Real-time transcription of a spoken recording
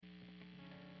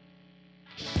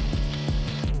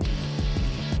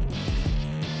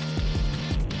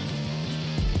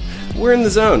We're in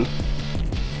the zone.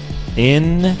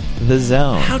 In the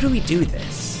zone. How do we do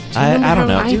this? I don't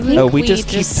know. I think we just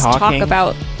keep talking talk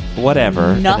about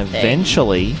whatever, nothing. and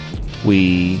eventually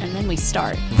and then we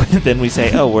start. then we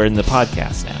say, "Oh, we're in the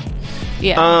podcast now."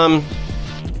 Yeah.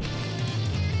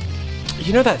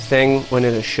 You know that thing when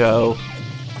in a show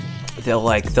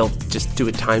they'll just do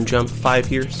a time jump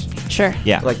 5 years, Sure.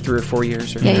 Yeah. like 3 or 4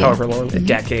 years, or Yeah, however long, a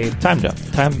decade. Time jump.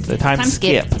 The time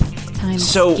skip. Time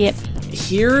So skip.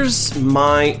 here's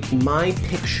my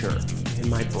picture in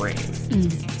my brain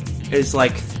is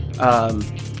like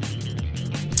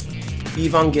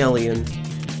Evangelion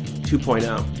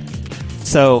 2.0.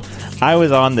 So I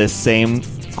was on this same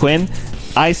Quinn.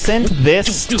 I sent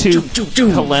this to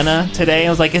Helena today. I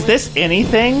was like, "Is this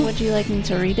anything? Would you like me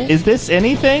to read it? Is this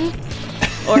anything?"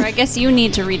 Or I guess you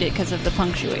need to read it because of the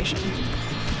punctuation.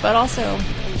 But also...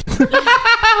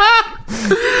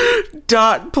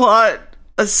 Dot plot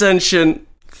Ascension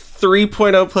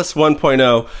 3.0 plus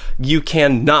 1.0. You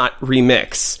cannot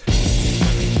remix.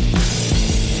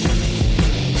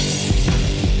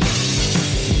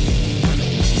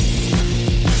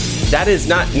 That is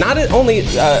not only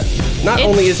is that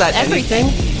everything.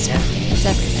 anything. It's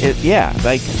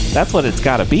everything. That's what it's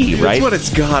got to be, right? That's what it's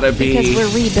gotta be. Because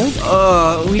we're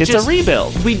rebuilding. It's a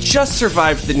rebuild. We just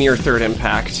survived the near third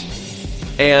impact,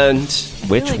 and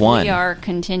Which I feel like one? We are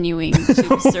continuing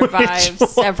to survive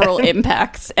several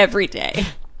impacts every day.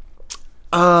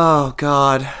 oh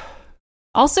god,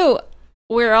 Also,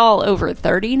 we're all over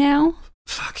 30 now.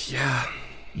 fuck yeah.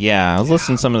 Yeah, I was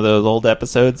listening to some of those old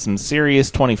episodes. Some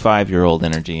serious 25-year-old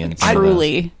energy in some of those.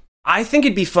 Truly. I think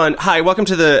it'd be fun. Hi, welcome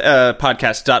to the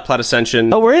podcast Dot Plot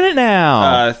Ascension. Oh, we're in it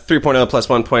now. 3.0 plus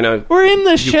 1.0. We're in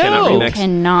the You cannot show. remix.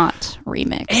 Cannot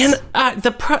remix. And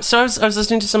so I was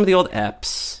listening to some of the old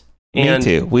eps. And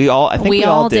Me too. I think we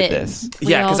all did this.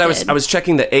 Yeah, because all did. I was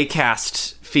checking the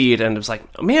Acast feed and it was like,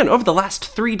 oh, man, over the last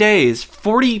 3 days,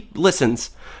 40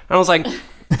 listens. And I was like,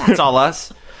 that's all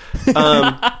us.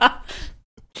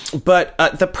 But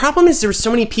the problem is there were so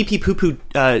many pee poo poo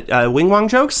wing wong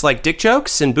jokes, like dick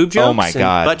jokes and boob jokes, Oh my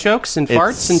God. and butt jokes and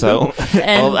farts and so. poop.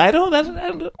 And I don't know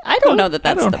that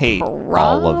that's don't the hate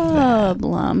all of that.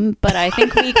 problem, but I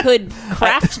think we could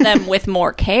craft them with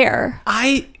more care.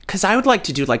 Because I would like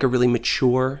to do like a really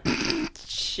mature,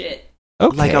 Shit.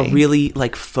 Okay. like a really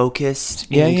like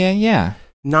focused, Yeah.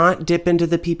 not dip into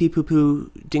the pee pee poo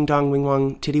poo ding dong wing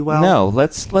wong titty well. No,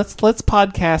 let's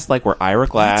podcast like we're Ira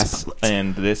Glass,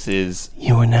 and this is.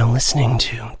 You are now listening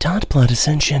to Dot Plot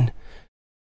Ascension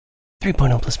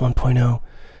 3.0 plus 1.0.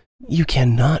 You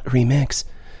cannot remix.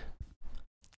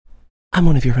 I'm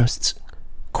one of your hosts,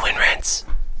 Quinn Rentz.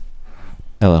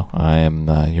 Hello, I am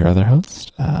your other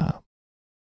host,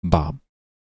 Bob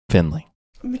Finley.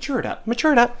 Mature it up.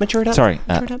 Sorry,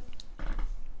 Mature it up.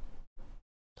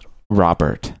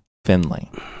 Robert Finley.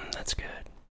 That's good.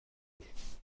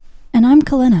 And I'm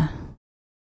Kalena.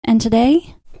 And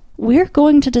today, we're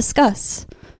going to discuss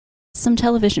some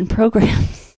television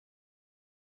programs.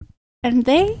 And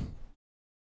they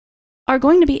are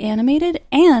going to be animated,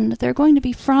 and they're going to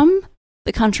be from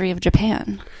the country of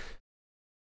Japan.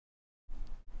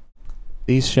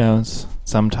 These shows,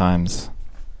 sometimes,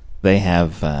 they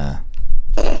have... And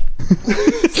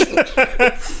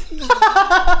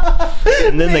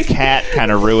then the cat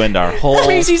kind of ruined our whole...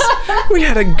 Maisie's, we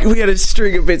had a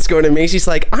string of bits going, and Maisie's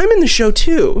like, I'm in the show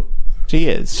too. She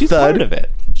is. She's Thud. part of it.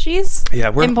 She's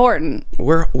important.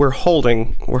 We're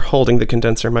holding the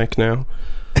condenser mic now.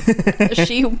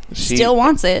 She still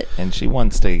wants it. And she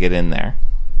wants to get in there.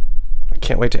 I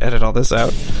can't wait to edit all this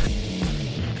out.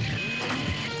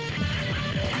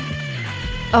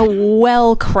 A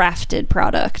well-crafted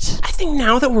product. I think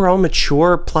now that we're all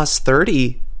mature plus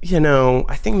 30,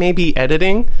 I think maybe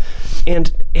editing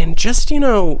and just,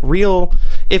 real,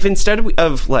 if instead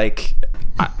of like,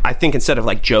 I think instead of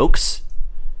like jokes.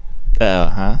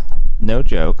 No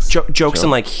jokes. Jokes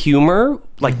and like humor,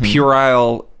 like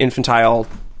puerile, infantile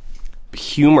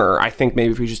humor. I think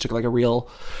maybe if we just took like a real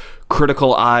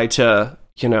critical eye to,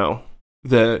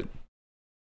 the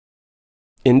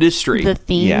industry. The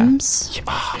themes.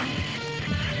 Yeah.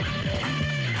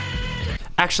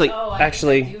 Actually,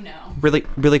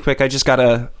 really quick. I just got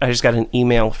an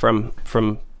email from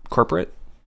corporate,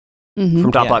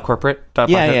 from Dot Plot Corporate.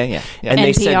 Yeah. And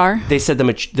NPR. they said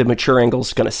the mature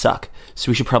angle's gonna suck,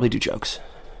 so we should probably do jokes.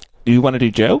 Do you want to do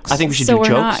jokes? I think we should So do we're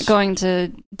jokes. not going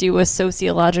to do a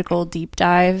sociological deep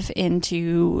dive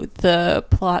into the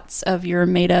plots of your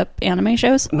made-up anime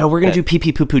shows? No, we're gonna do pee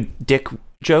pee poo poo dick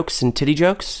jokes and titty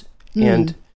jokes,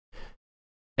 and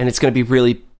it's gonna be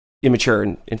really immature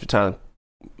and infantile.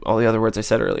 all the other words I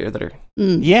said earlier that are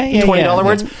Yeah, $20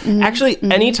 words. Mm-hmm. Actually,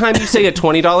 anytime you say a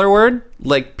 $20 word,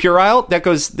 like puerile,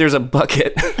 there's a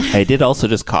bucket. I did also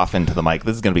just cough into the mic.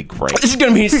 This is going to be great. This is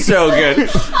going to be so good.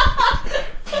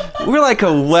 We're like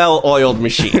a well-oiled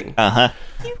machine.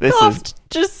 This is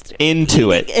just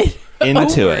into it.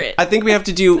 Into it. I think we have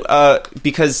to do,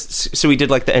 so we did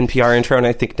like the NPR intro, and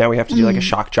I think now we have to do like a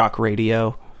Shock Jock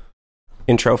Radio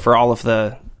intro for all of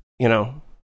the,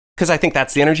 because I think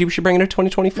that's the energy we should bring into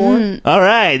 2024. All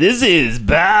right, this is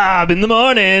Bob in the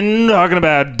morning talking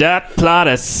about Dot Plot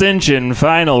Ascension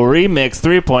Final Remix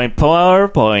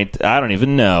 3.4. I don't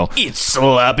even know. It's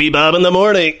Sloppy Bob in the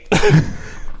morning.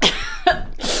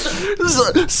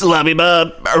 Sloppy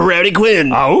Bob, Rowdy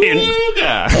Quinn. Oh,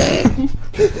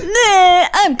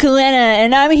 I'm Kalena,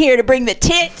 and I'm here to bring the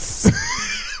tits.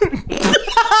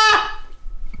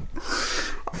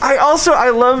 I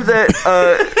love that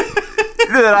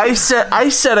that I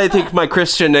said I think my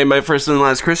Christian name, my first and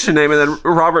last Christian name, and then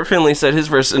Robert Finley said his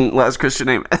first and last Christian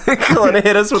name. Kalena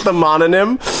hit us with the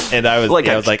mononym, and I was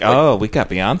like, oh, we got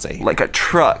Beyonce. Like a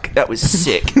truck. That was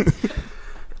sick.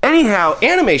 Anyhow,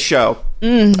 anime show.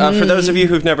 For those of you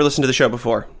who've never listened to the show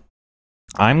before,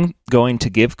 I'm going to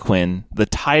give Quinn the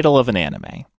title of an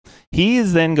anime. He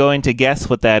is then going to guess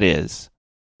what that is.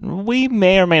 We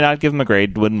may or may not give him a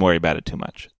grade. Wouldn't worry about it too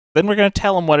much. Then we're going to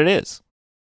tell him what it is.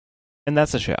 And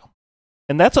that's the show.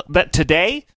 And that's that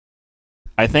today,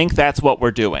 I think that's what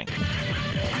we're doing.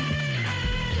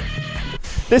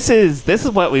 This is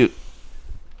what we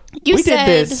did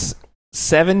this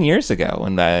 7 years ago,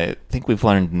 and I think we've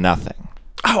learned nothing.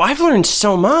 Oh, I've learned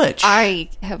so much. I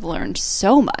have learned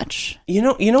so much. You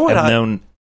know what? I've known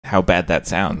how bad that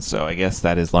sounds, so I guess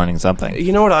that is learning something.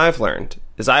 You know what I've learned?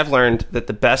 I've learned that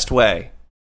the best way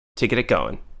to get it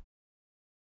going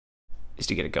is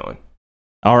to get it going.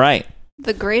 All right.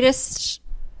 The greatest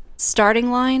starting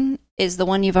line is the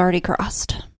one you've already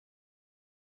crossed.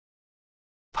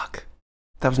 Fuck.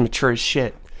 That was mature as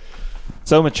shit.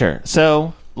 So mature.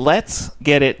 So let's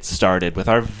get it started with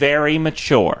our very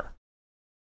mature.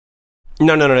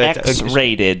 No.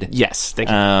 X-rated. Yes, thank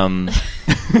you.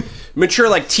 Mature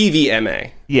like TV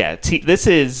MA. Yeah, this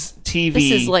is TV.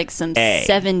 This is like some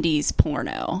 70s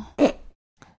porno.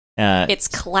 It's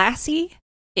classy.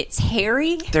 It's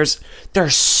hairy. There's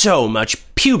so much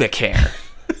pubic hair.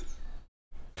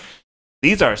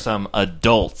 These are some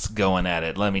adults going at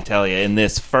it, let me tell you, in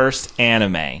this first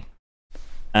anime,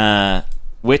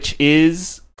 which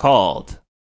is called...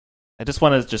 I just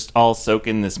want to all soak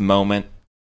in this moment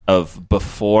of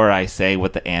before I say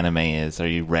what the anime is. Are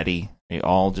you ready? Are you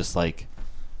all just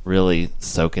really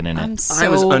soaking in it? I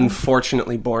was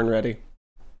unfortunately born ready.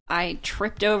 I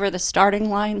tripped over the starting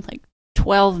line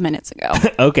 12 minutes ago.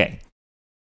 Okay.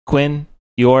 Quinn,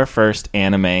 your first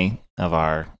anime of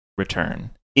our return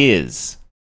is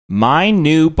My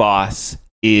New Boss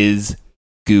is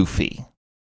Goofy.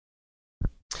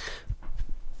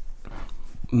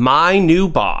 My New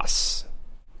Boss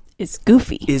is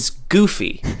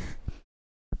Goofy.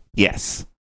 Yes.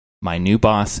 My New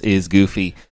Boss is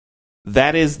Goofy.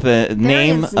 That is the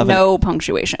name of no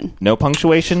punctuation. No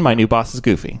punctuation. My New Boss is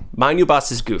Goofy. My New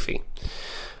Boss is Goofy.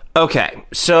 Okay,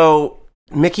 so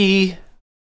Mickey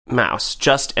Mouse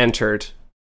just entered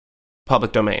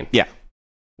public domain. Yeah.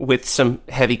 With some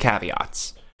heavy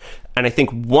caveats. And I think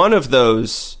one of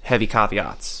those heavy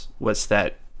caveats was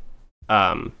that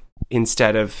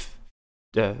instead of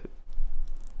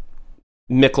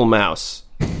Mickle Mouse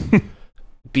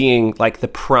being the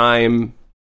prime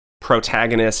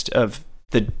protagonist of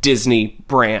the Disney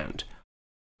brand,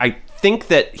 I think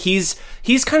that he's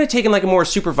kind of taken a more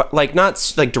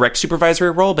not direct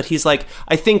supervisory role, but he's I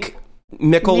think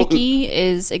Mickey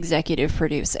is executive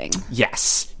producing.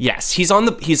 Yes, he's on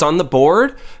the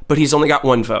board, but he's only got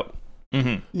one vote.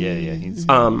 Mm-hmm. Yeah, he's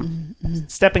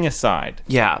stepping aside.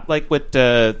 Yeah, like what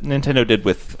Nintendo did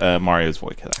with Mario's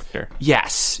voice actor.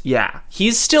 Yes, yeah,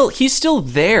 he's still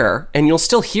there, and you'll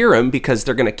still hear him because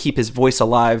they're going to keep his voice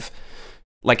alive,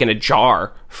 in a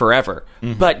jar forever.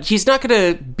 Mm-hmm. But he's not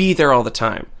going to be there all the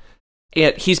time.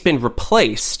 And he's been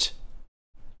replaced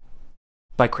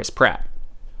by Chris Pratt.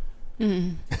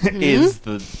 Mm-hmm. Is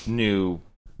the new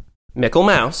Mickle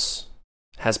Mouse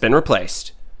has been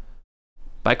replaced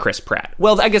by Chris Pratt.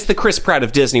 Well, I guess the Chris Pratt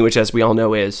of Disney, which, as we all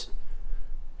know, is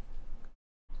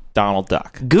Donald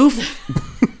Duck.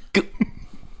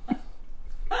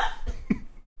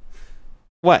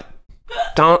 What?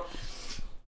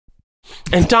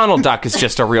 And Donald Duck is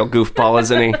just a real goofball,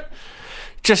 isn't he?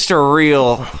 Just a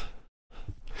real...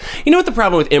 You know what the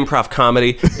problem with improv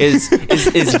comedy is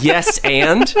yes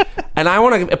and I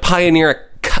want to pioneer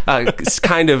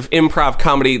kind of improv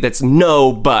comedy that's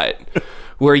no but.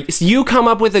 Where you come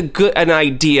up with an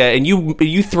idea and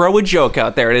you throw a joke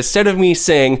out there, and instead of me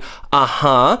saying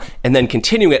and then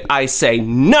continuing it, I say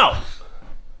no,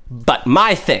 but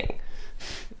my thing,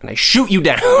 and I shoot you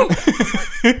down.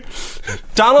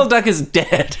 Donald Duck is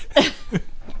dead.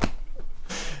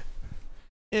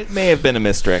 It may have been a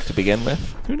misdirect to begin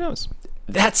with. Who knows?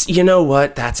 You know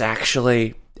what? That's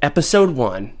actually episode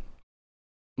 1.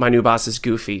 My new boss is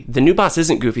Goofy. The new boss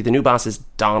isn't Goofy. The new boss is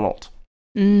Donald.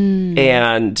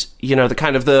 And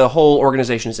the whole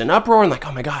organization is in uproar and like,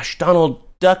 oh my gosh, Donald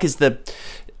Duck is the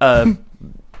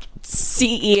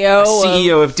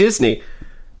CEO of Disney,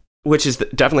 which is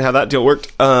definitely how that deal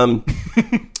worked.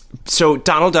 So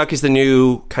Donald Duck is the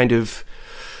new kind of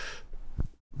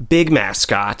big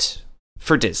mascot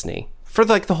for Disney for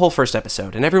like the whole first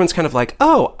episode, and everyone's kind of like,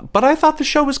 oh, but I thought the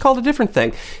show was called a different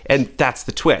thing. And that's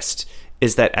the twist,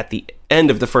 is that at the end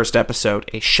of the first episode,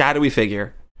 a shadowy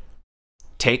figure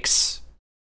takes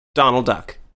Donald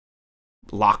Duck,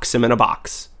 locks him in a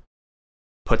box,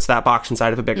 puts that box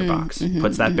inside of a bigger box,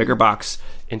 puts that bigger box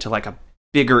into like a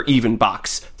bigger even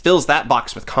box, fills that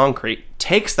box with concrete,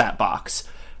 takes that box,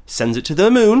 sends it to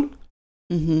the moon.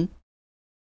 On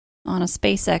a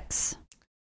SpaceX.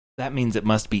 That means it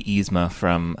must be Yzma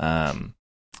from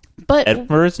But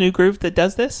Edward's New Groove that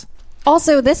does this?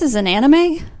 Also, this is an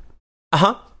anime?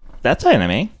 That's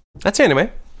anime. That's anime.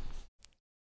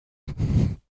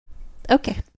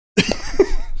 Okay.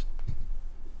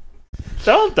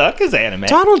 Donald Duck is anime.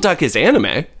 Donald Duck is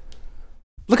anime.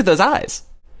 Look at those eyes.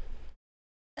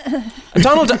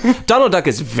 Donald Duck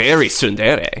is very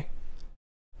tsundere.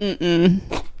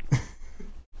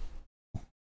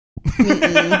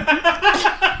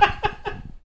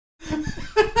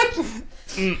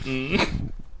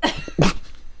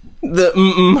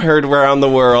 The heard around the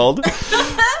world.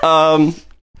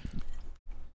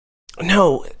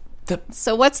 No.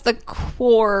 So what's the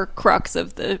core crux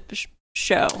of the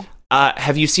show?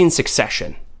 Have you seen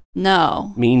Succession?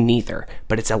 No. Me neither.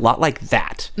 But it's a lot like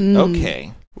that.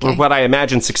 Okay. Or what I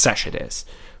imagine Succession is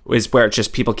where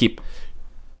just people keep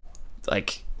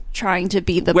like trying to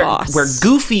be the boss. Where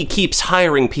Goofy keeps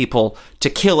hiring people to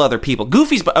kill other people.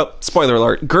 Goofy's spoiler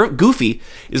alert. Goofy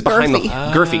is behind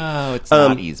the Goofy. Oh, it's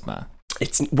not Yzma.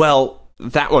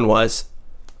 That one was.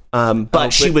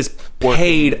 But she was working.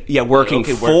 paid, working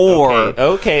for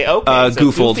Okay. So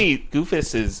Goofled.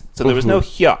 Goofus is, so there was no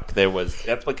Hyuk.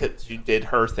 That's because she did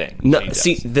her thing. No,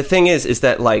 see, the thing is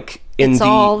that like it's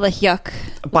all the Hyuk.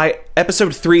 By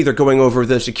episode 3, they're going over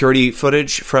the security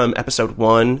footage from episode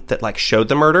 1 that like showed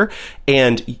the murder,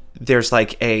 and there's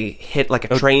like a hit, like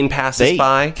a train passes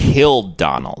by. Killed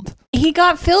Donald. He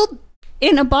got filled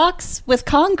in a box with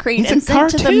concrete He's and a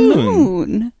sent to the cartoon.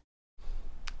 moon.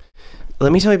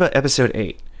 Let me tell you about episode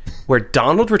 8, where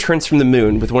Donald returns from the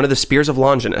moon with one of the spears of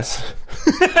Longinus.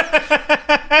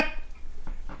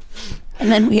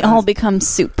 And then we all become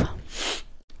soup.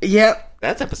 Yep.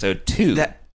 That's episode 2.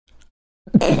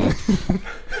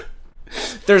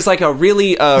 There's like a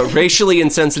really racially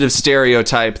insensitive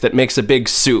stereotype that makes a big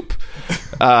soup.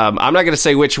 I'm not going to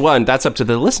say which one. That's up to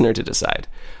the listener to decide.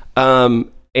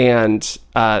 And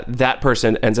that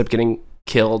person ends up getting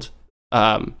killed.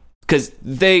 Because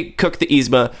they cook the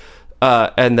Yzma,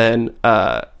 and then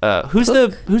who's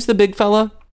the big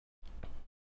fella?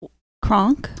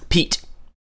 Kronk? Pete.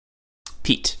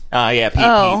 Pete. Pete.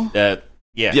 Oh. Pete.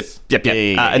 Yes. Yep.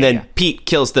 And then Pete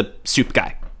kills the soup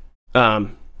guy.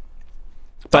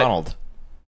 Donald.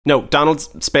 No, Donald's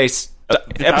space.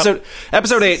 Episode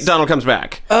 8, Donald comes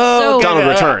back. Oh, so, Donald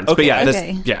returns. Okay.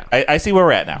 But yeah, I see where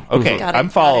we're at now. Okay, Got it, I'm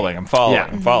following. I'm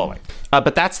following.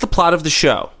 But that's the plot of the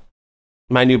show.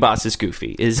 My new boss is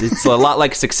Goofy. It's a lot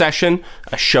like Succession,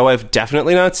 a show I've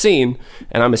definitely not seen,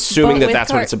 and I'm assuming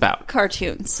that's what it's about.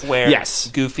 Cartoons. Where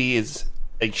yes. Goofy is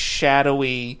a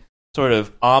shadowy, sort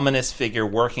of ominous figure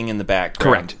working in the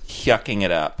background. Correct. Yucking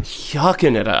it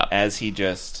up. As he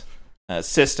just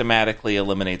systematically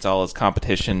eliminates all his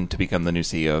competition to become the new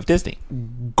CEO of Disney.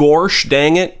 Gorsh,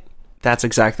 dang it. That's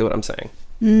exactly what I'm saying.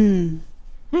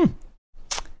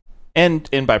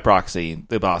 And by proxy,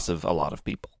 the boss of a lot of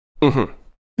people.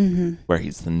 Where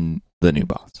he's the new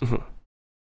boss.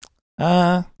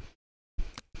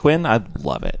 Quinn, I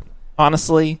love it.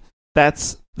 Honestly,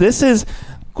 this is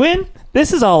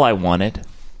all I wanted.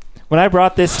 When I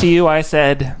brought this to you, I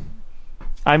said,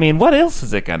 I mean, what else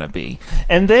is it gonna be?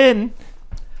 And then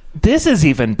this is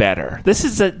even better. This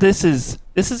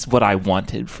is what I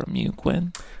wanted from you,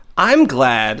 Quinn. I'm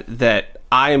glad that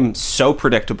I'm so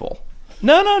predictable.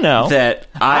 No. That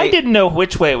I didn't know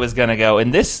which way it was going to go,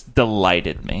 and this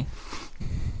delighted me.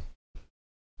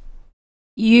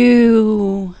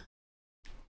 You,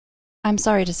 I'm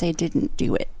sorry to say, didn't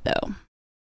do it, though.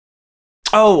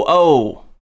 Oh.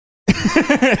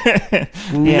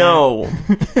 No.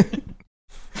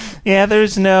 Yeah,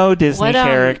 there's no Disney What,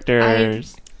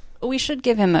 characters. We should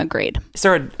give him a grade. Is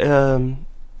there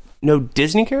no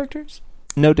Disney characters?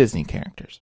 No Disney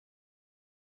characters.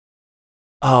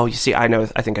 Oh, you see, I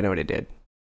think I know what I did.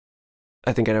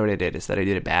 I think I know what I did is that I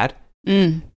did it bad.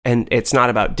 Mm. And it's not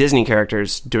about Disney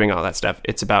characters doing all that stuff.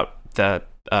 It's about the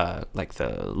like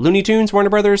the Looney Tunes, Warner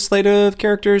Brothers slate of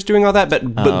characters doing all that,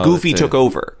 but Goofy took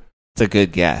over. It's a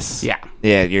good guess. Yeah.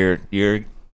 Yeah, you're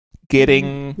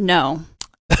getting No.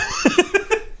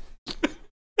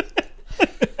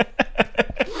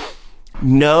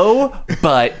 No,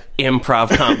 but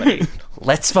improv comedy.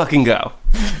 Let's fucking go.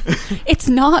 It's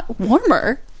not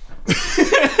warmer.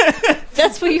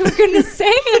 That's what you were going to say,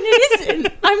 and it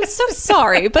isn't. I'm so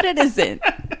sorry, but it isn't.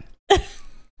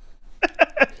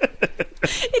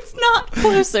 It's not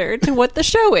closer to what the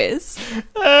show is.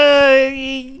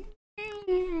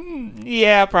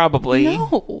 Yeah, probably.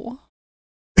 No.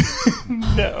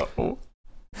 No.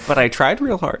 But I tried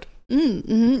real hard.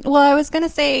 Mm-hmm. Well, I was going to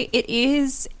say it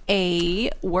is a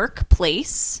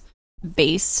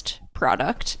workplace-based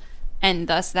product, and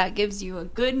thus that gives you a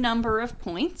good number of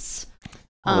points.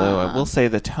 Although I will say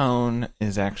the tone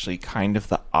is actually kind of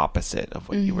the opposite of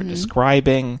what you were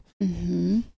describing.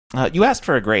 Mm-hmm. You asked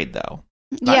for a grade, though.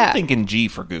 Yeah. I'm thinking G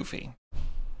for Goofy.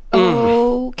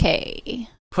 Okay.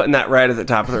 Putting that right at the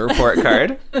top of the report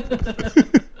card.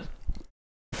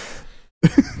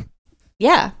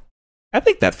 Yeah, I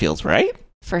think that feels right.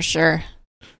 for sure.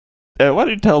 Why don't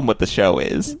you tell him what the show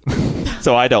is?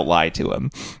 So I don't lie to him.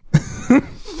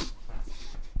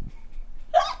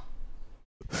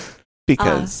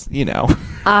 Because,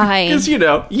 Because,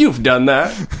 you've done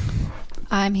that.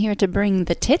 I'm here to bring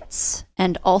the tits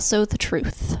and also the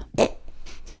truth.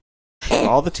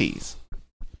 all the T's.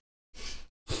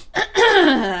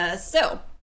 So,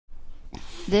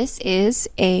 this is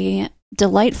a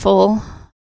delightful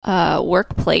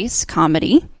workplace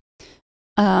comedy.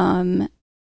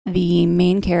 The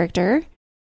main character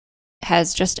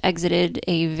has just exited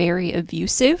a very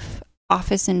abusive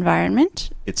office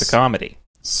environment. It's a comedy.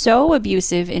 So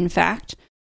abusive, in fact,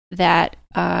 that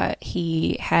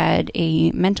he had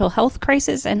a mental health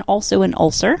crisis and also an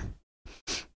ulcer.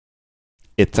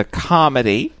 It's a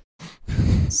comedy.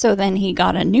 So then he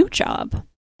got a new job,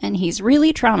 and he's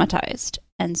really traumatized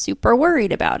and super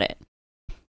worried about it.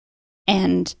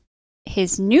 And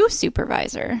his new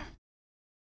supervisor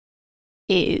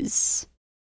is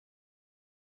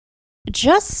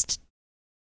just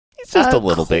He's just a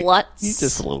little bit. klutz He's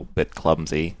just a little bit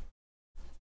clumsy.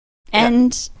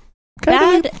 and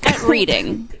bad at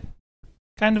reading.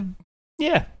 Kind of.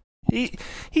 Yeah.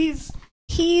 He's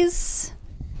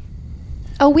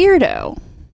a weirdo,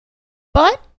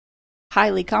 but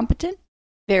highly competent,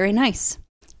 very nice.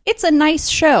 It's a nice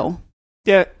show.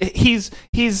 Yeah. He's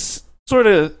sort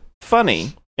of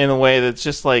funny in a way that's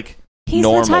just like He's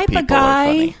normal the type people of guy are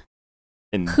funny.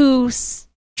 And who tries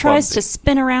clumsy. to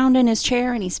spin around in his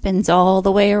chair, and he spins all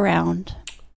the way around.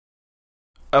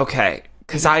 Okay,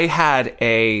 because I had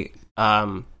a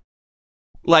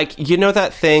like, you know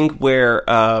that thing where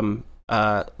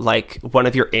like one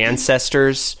of your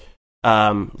ancestors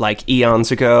like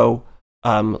eons ago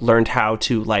learned how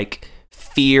to like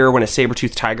fear when a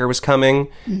saber-toothed tiger was coming,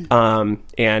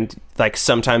 and like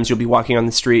sometimes you'll be walking on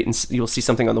the street and you'll see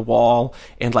something on the wall,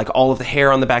 and like all of the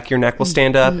hair on the back of your neck will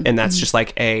stand up, and that's just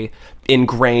like a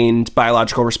ingrained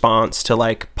biological response to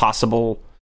like possible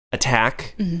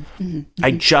attack.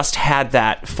 I just had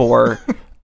that for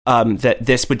that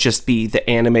this would just be the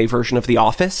anime version of The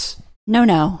Office.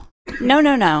 No,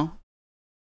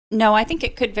 I think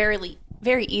it could very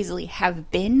easily have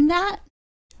been that.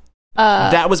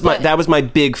 That was my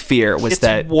big fear, was it's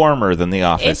that warmer than The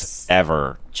Office It's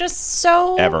ever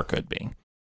could be.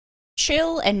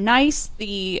 Chill and nice.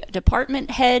 The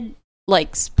department head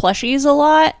likes plushies a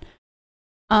lot,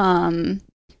 in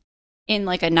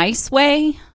like a nice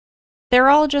way. They're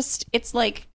all just, it's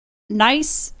like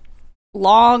nice,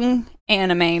 long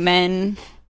anime men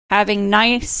having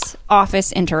nice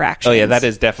office interactions. Oh yeah, that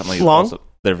is definitely Long? also,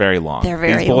 they're very long. They're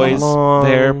very These boys, long.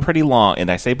 they're pretty long, and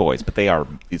I say boys, but these are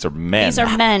men. These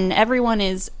are men. Everyone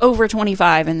is over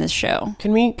 25 in this show.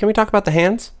 Can we talk about the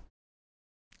hands?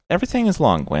 Everything is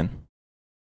long, Gwen.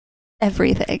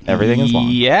 Everything. Everything is long.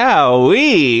 Yeah,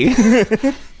 we.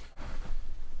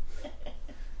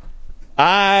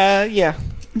 Yeah.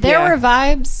 There were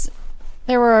vibes.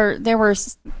 There were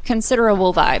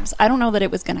considerable vibes. I don't know that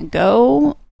it was going to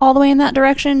go all the way in that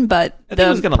direction, but I think it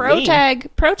was the gonna lean.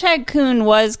 Protag Kun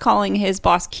was calling his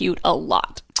boss cute a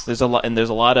lot. There's a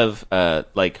lot of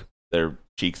like their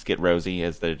cheeks get rosy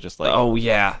as they're just like, Oh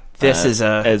yeah, this is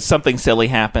a as something silly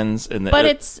happens, and But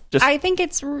I I think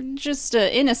it's just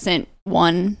an innocent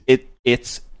one.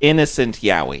 it's innocent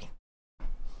yaoi,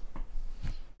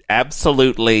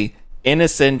 absolutely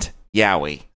innocent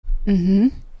yaoi. Mm-hmm.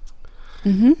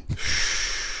 Mm-hmm.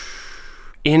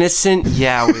 innocent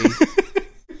yaoi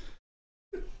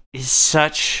is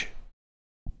such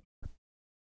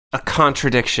a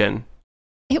contradiction.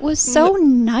 It was so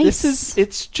nice.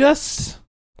 It's just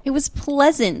It was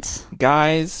pleasant.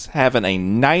 guys having a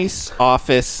nice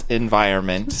office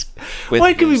environment. With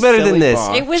What could be your better than silly this?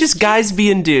 boss. It was just guys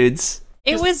being dudes.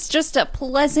 It was just a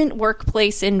pleasant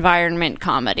workplace environment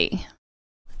comedy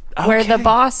where the Okay.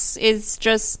 boss is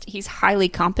he's highly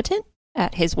competent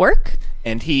at his work.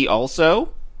 And he also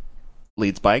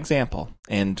leads by example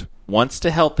and wants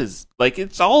to help his, like,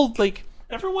 it's all like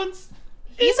everyone's,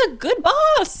 He's a good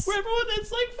boss. everyone,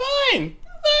 it's like fine,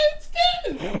 it's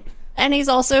good. And he's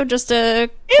also just a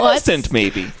Innocent, klutz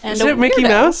maybe. and Is a it Mickey weirdo.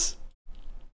 Mouse?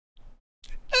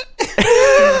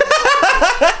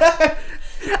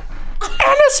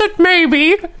 Innocent,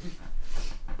 maybe.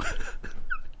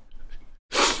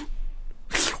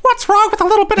 What's wrong with a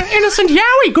little bit of innocent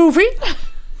yowie, Goofy?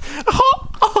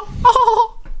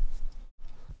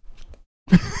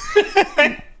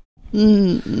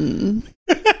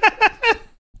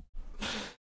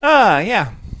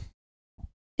 Yeah.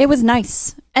 It was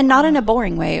nice. And not in a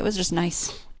boring way. It was just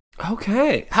nice.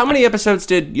 Okay. How many episodes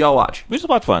did y'all watch? We just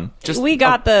watched fun. We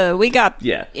got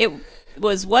Yeah. it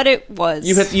was what it was.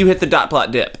 You hit the dot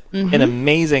plot dip. An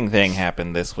amazing thing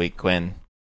happened this week, Quinn.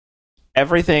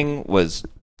 Everything was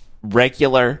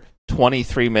regular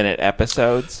 23-minute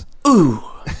episodes. Ooh.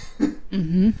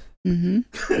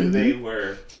 They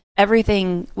were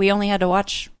Everything. We only had to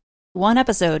watch one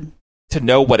episode. to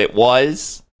know what it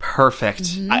was.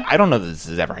 Perfect. I don't know that this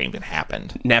has ever even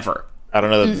happened. Never. I don't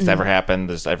know that this has ever happened.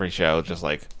 This every show just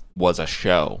like was a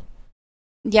show.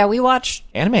 Yeah, we watched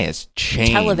Anime has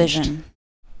changed. television.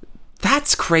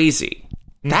 That's crazy.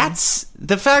 That's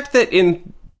the fact that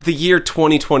in the year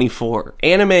 2024,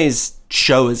 anime's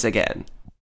shows again.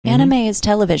 Anime is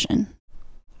television.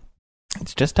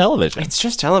 It's just television. It's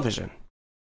just television.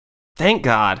 Thank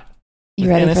God. You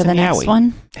ready for the Innocent next Yaoi.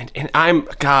 one? And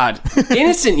God,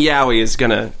 innocent yaoi is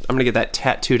I'm gonna get that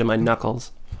tattooed on my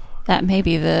knuckles. That may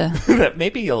be the That may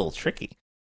be a little tricky.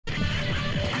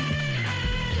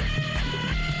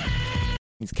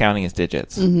 He's counting his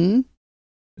digits. Mm-hmm.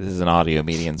 This is an audio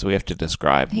medium, so we have to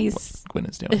describe He's- what Gwen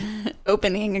is doing.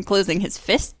 opening and closing his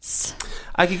fists.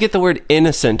 I could get the word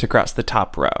innocent across the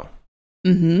top row,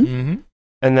 Mm-hmm. Mm-hmm.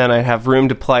 and then I'd have room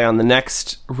to play on the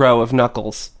next row of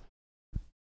knuckles.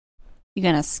 You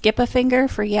gonna skip a finger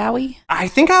for Yowie? I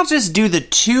think I'll just do the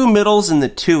two middles and the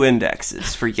two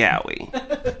indexes for yaoi.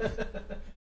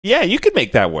 Yeah, you could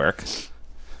make that work.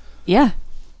 Yeah.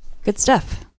 Good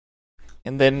stuff.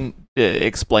 And then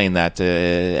explain that to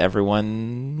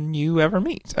everyone you ever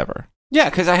meet, ever. Yeah,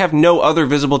 because I have no other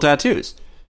visible tattoos.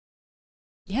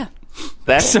 Yeah.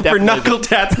 That's Except for definitely- knuckle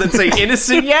tats that say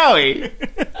innocent yaoi.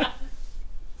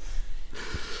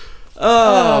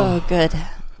 Oh. Oh, good.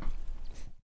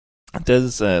 It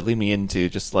does lead me into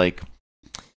just like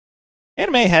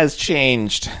anime has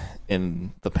changed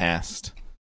in the past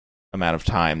amount of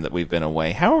time that we've been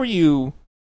away. How are you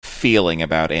feeling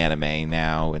about anime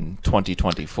now in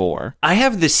 2024? I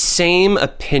have the same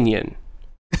opinion.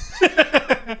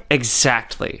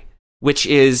 Exactly. Which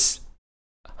is,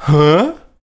 huh?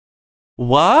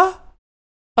 What?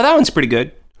 Oh, that one's pretty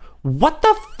good. What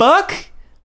the fuck?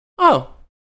 Oh.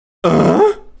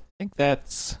 I think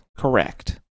that's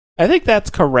correct.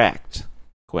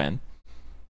 Gwen.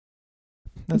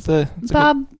 That's a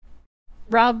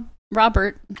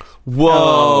Robert. Whoa.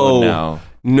 Oh,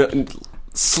 no.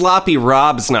 Sloppy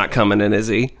Rob's not coming in, is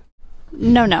he?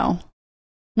 No.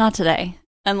 Not today.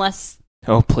 Unless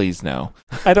Oh, please no.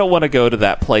 I don't want to go to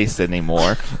that place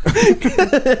anymore.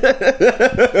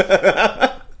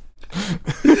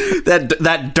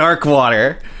 that dark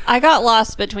water. I got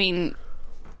lost between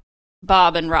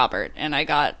Bob and Robert, and I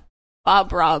got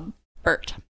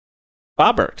Robert.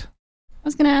 Bobbert. I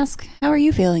was gonna ask, how are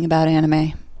you feeling about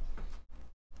anime?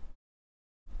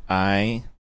 I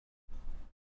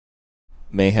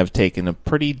may have taken a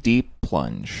pretty deep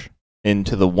plunge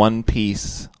into the One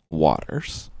Piece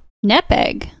waters.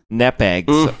 Nepeg. Nepegs.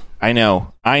 Mm. I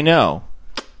know.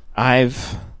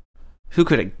 Who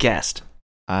could have guessed?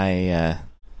 I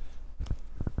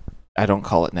don't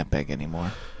call it Nepeg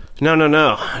anymore.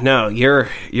 No.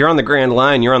 You're on the Grand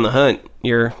Line. You're on the hunt.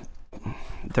 You're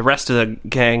the rest of the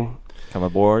gang. Come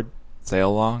aboard, sail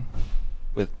along,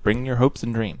 bring your hopes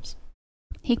and dreams.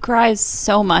 He cries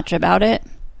so much about it.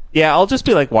 Yeah, I'll just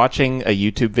be like watching a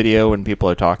YouTube video when people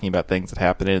are talking about things that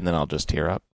happened, and then I'll just tear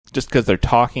up. Just because they're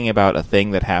talking about a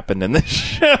thing that happened in this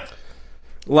show.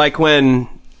 Like when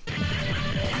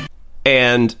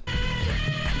and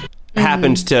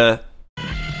happened to,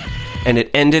 and it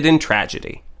ended in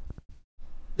tragedy.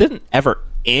 Didn't ever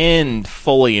end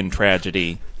fully in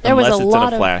tragedy There was unless a it's in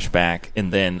lot a of- flashback,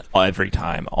 and then every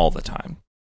time, all the time.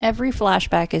 Every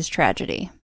flashback is tragedy.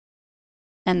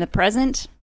 And the present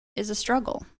is a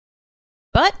struggle.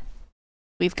 But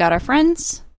we've got our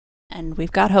friends, and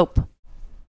we've got hope.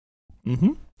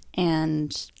 Mm-hmm.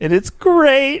 And And it's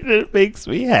great. And it makes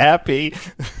me happy.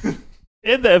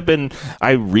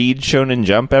 I read Shonen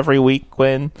Jump every week,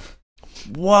 Quinn.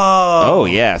 Whoa. Oh,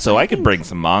 yeah. So I could bring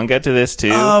some manga to this,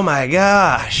 too. Oh my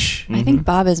gosh. I think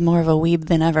Bob is more of a weeb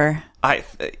than ever. I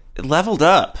leveled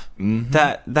up. Mhm.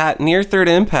 That near third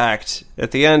impact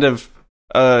at the end of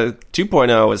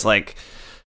 2.0 was like,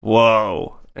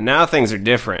 whoa. And now things are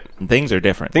different. Things are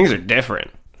different.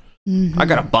 Mm-hmm. I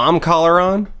got a bomb collar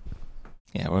on.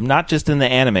 Yeah, well, I'm not just in the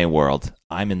anime world.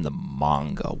 I'm in the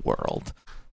manga world.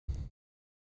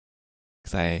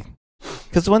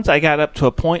 Because once I got up to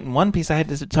a point in One Piece, I had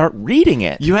to start reading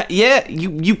it.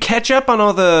 You catch up on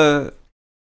all the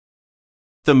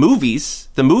movies,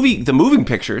 the moving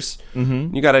pictures.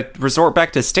 Mm-hmm. You got to resort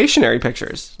back to stationary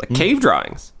pictures, like cave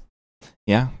drawings.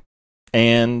 Yeah.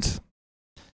 And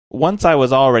once I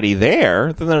was already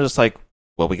there, then they're just like,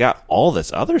 well, we got all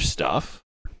this other stuff.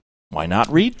 Why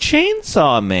not read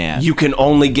Chainsaw Man? You can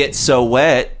only get so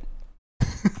wet.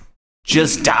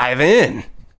 Just dive in.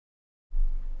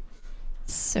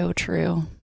 So true.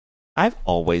 I've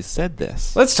always said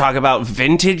this. Let's talk about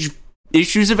vintage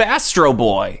issues of Astro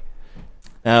Boy.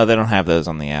 No, they don't have those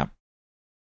on the app.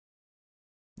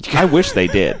 I wish they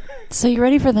did. So you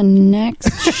ready for the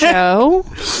next show?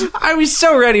 I was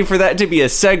so ready for that to be a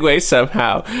segue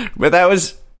somehow, but that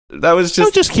was I was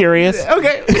just just curious.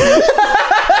 okay.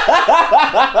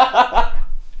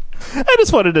 I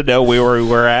just wanted to know where we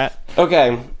were at.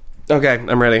 Okay,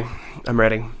 I'm ready.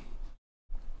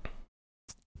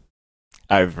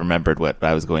 I've remembered what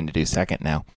I was going to do second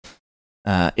now.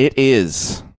 It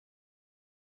is,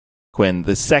 Quinn,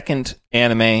 the second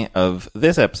anime of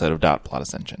this episode of Dot Plot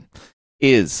Ascension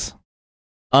is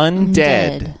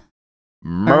Undead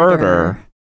Murder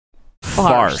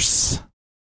Farce.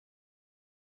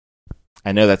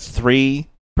 I know that's three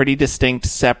pretty distinct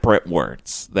separate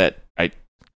words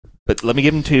but let me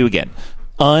give them to you again.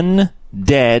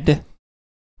 Undead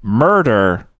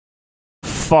Murder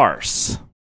Farce.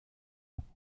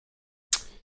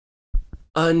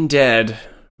 Undead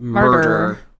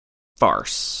murder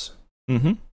farce.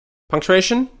 Mm-hmm.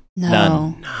 Punctuation?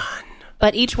 No. None.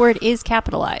 But each word is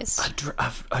capitalized.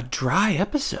 A dry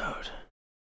episode.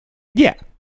 Yeah,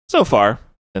 so far,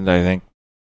 and I think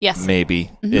Yes.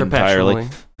 maybe Mhm. entirely.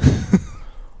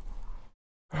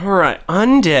 All right,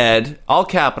 undead, all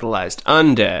capitalized.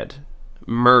 Undead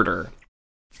murder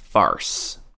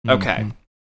farce. Okay. Mhm.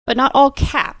 But not all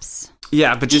caps.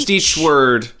 Yeah, but just each Each.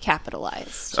 word.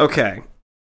 Capitalized. Okay.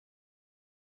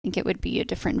 I think it would be a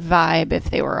different vibe if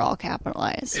they were all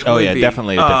capitalized. Oh, Would yeah, be.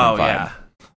 definitely a different vibe. Yeah.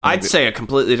 I'd say a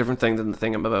completely different thing than the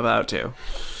thing I'm about to.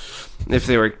 If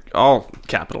they were all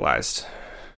capitalized.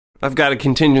 I've got a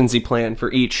contingency plan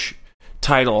for each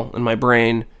title in my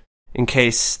brain in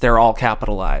case they're all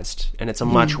capitalized. And it's a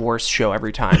much worse show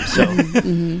every time.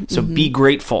 So, be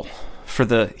grateful for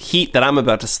the heat that I'm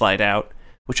about to slide out,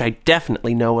 which I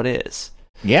definitely know it is.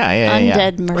 Yeah.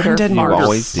 Undead murder Undead You murder farce.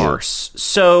 always do. farce.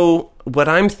 So, what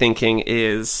I'm thinking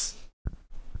is...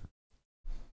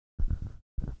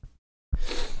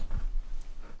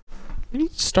 You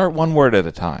need to start one word at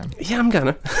a time. Yeah, I'm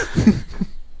gonna.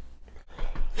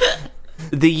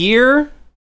 The year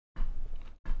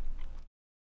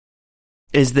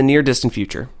is the near distant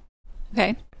future.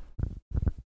 Okay.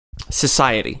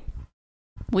 Society.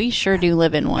 We sure do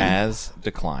live in one. As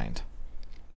declined.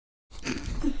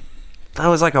 That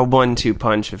was like a 1-2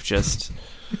 punch of just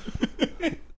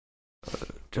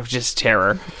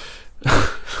terror.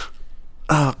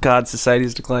 Oh God, society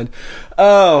has declined.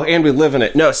 Oh, and we live in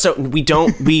it. No, so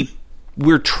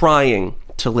we're trying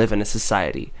to live in a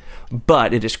society,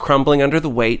 but it is crumbling under the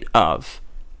weight of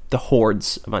the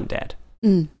hordes of undead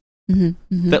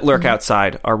that lurk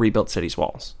outside our rebuilt city's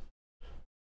walls.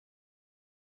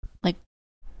 Like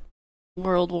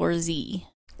World War Z.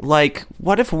 Like,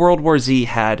 what if World War Z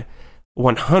had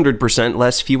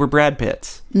 100% fewer Brad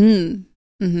Pitts?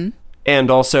 Mm-hmm.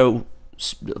 and also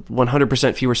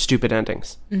 100% fewer stupid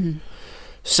endings. Mm-hmm.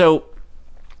 So,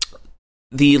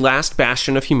 the last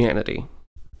bastion of humanity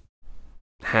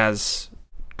has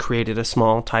created a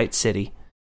small, tight city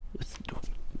with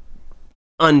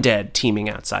undead teeming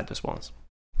outside those walls.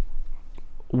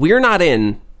 We're not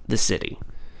in the city.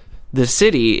 The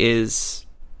city is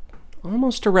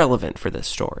almost irrelevant for this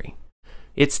story.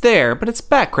 It's there, but it's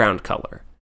background color.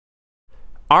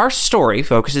 Our story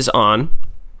focuses on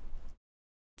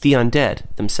the undead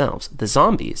themselves, the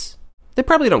zombies. They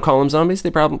probably don't call them zombies.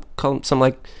 They probably call them some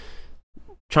like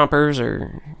chompers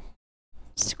or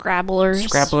scrabblers,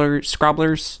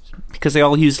 because they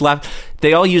all use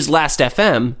Last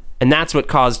FM, and that's what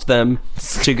caused them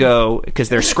to go, because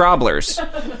they're scrabblers.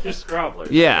 They're scrabblers.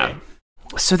 Yeah. Okay.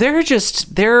 So they're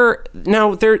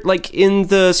like in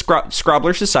the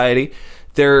Scrabbler Society.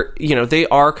 They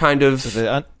are kind of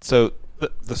So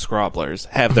the Scrabblers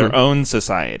have their own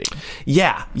society.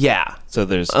 yeah. So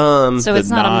there's So it's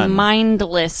not a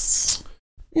mindless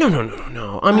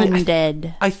No. I mean,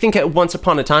 undead. I think at once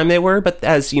upon a time they were, but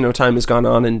as time has gone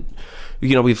on, and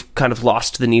we've kind of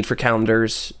lost the need for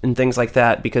calendars and things like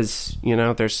that, because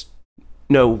there's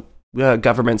no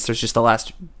governments. There's just the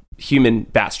last human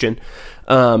bastion,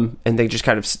 and they just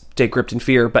kind of stay gripped in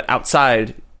fear. But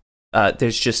outside,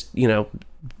 there's just the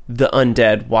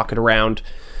undead walking around.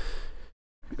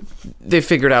 They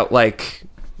figured out like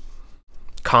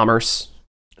commerce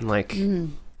and like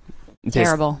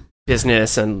Terrible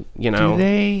business, and do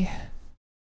they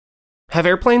have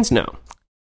airplanes? No.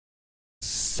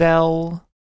 sell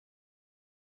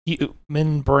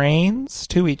human brains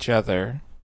to each other?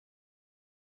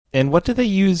 And what do they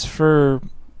use for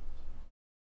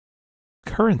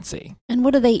currency? And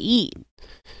what do they eat?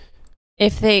 Do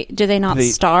they not Do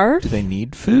starve? they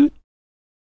need food?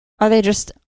 Are they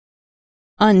just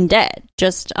undead?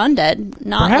 Just undead,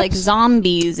 not Perhaps. like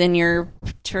zombies in your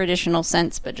traditional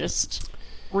sense, but just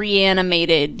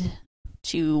reanimated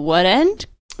to what end?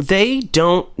 They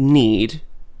don't need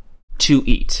to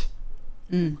eat.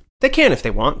 Mm. They can if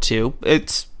they want to.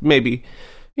 It's maybe,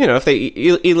 if they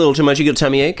eat a little too much, you get a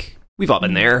tummy ache. We've all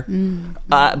been there.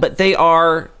 But they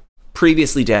are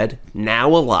previously dead, now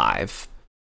alive,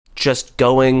 just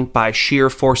going by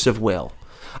sheer force of will.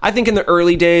 I think in the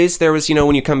early days, there was,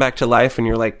 when you come back to life and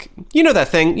you're like, that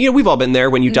thing, we've all been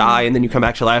there when you die and then you come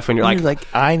back to life and you're like,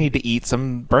 I need to eat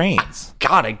some brains.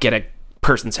 gotta get a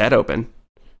person's head open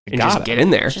and just get in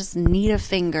there. Just need a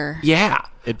finger. Yeah.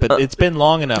 But it's been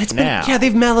long enough now. Yeah,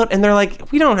 they've mellowed, and they're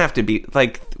like, we don't have to be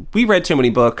like, we read too many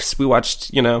books, we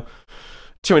watched,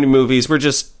 too many movies. We're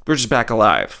just back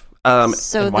alive.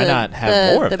 So and why not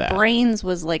have more of that? The brains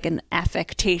was like an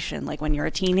affectation, like when you're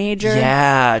a teenager.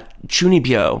 Yeah,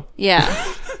 chunibyo.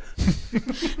 Yeah.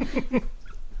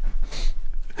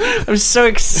 I'm so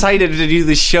excited to do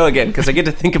this show again because I get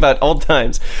to think about old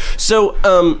times. So,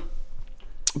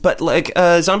 but like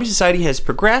Zombie Society has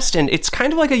progressed, and it's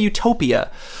kind of like a utopia.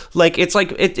 Like it's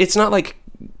not like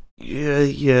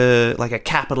like a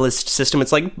capitalist system.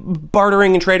 It's like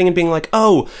bartering and trading and being like,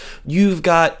 oh, you've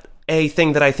got a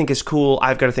thing that I think is cool,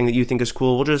 I've got a thing that you think is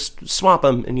cool, we'll just swap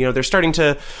them. And they're starting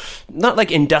to not like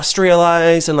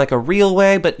industrialize in like a real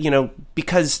way, but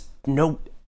because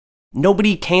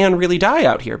nobody can really die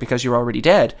out here because you're already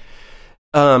dead,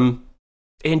 and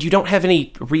you don't have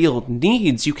any real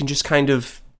needs. You can just kind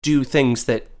of do things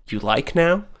that you like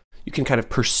now. You can kind of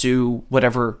pursue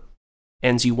whatever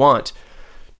ends you want,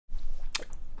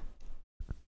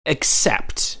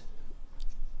 except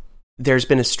there's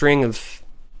been a string of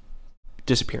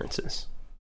disappearances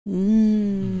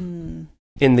in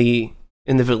the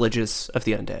villages of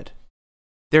the undead.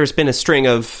 There's been a string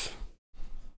of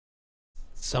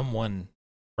someone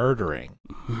murdering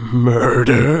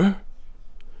murder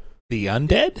the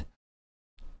undead.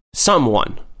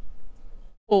 Someone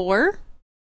Or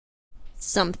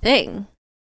something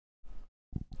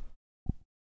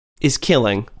is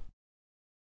killing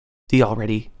the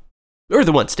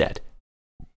once dead,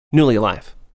 newly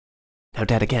alive, now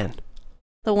dead again.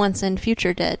 the once and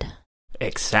future dead.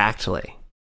 Exactly.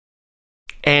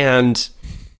 And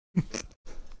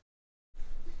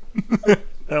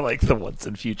I like the once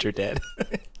and future dead.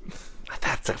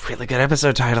 that's a really good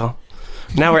episode title.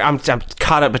 Now I'm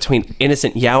caught up between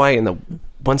Innocent Yaoi and the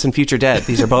Once and Future Dead.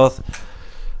 These are both.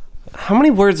 How many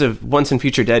words of Once and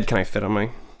Future Dead can I fit on my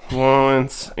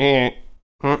once?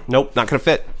 Nope, not gonna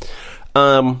fit.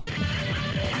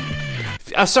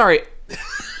 Sorry,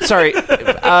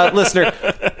 listener.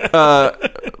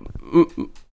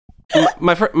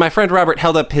 My friend Robert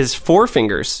held up his four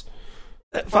fingers.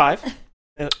 5.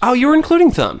 Oh, you were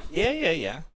including thumb.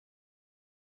 Yeah.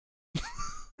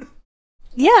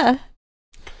 Yeah.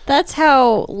 That's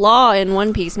how Law in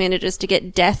One Piece manages to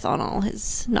get death on all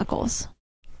his knuckles.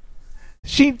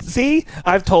 See,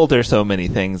 I've told her so many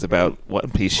things about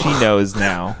One Piece. She knows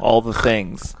now all the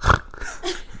things.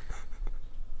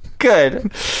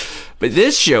 Good. But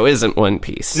this show isn't One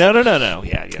Piece. No.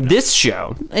 Yeah. This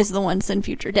show Is the Once and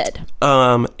Future Dead.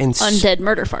 and Undead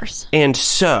murder farce. And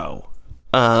so,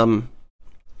 the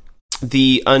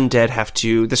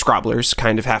undead the Scrobblers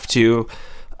kind of have to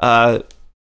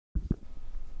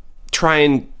try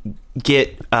and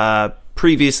get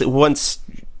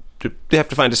they have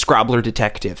to find a Scrobbler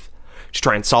detective to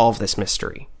try and solve this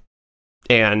mystery.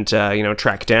 And,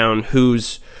 track down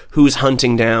who's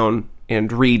hunting down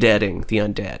and re-deading the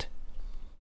undead.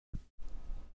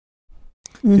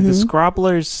 Do the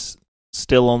Scrobblers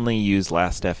still only use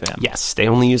Last FM? Yes, they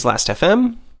only use Last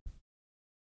FM.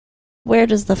 Where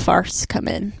does the farce come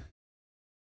in?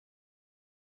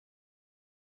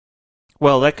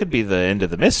 Well, that could be the end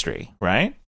of the mystery,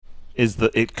 right?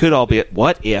 It could all be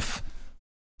what if.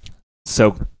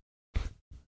 So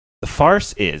the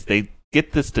farce is they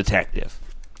get this detective.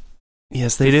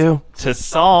 Yes, they do. To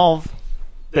solve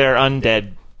their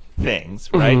undead things,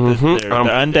 right? Mm-hmm. Their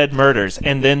undead murders.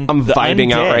 And then I'm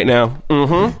vibing out right now.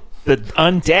 Mm-hmm. The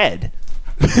undead,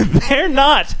 they're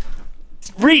not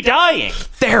re-dying.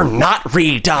 They're not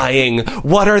re-dying.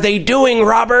 What are they doing,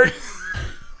 Robert?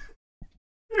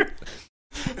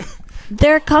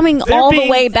 They're coming the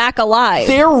way back alive.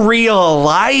 They're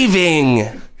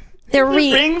re-aliving. They're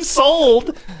being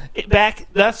sold back.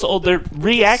 That's old. They're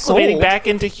reactivating back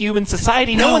into human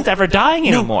society. No one's ever dying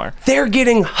anymore. They're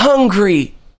getting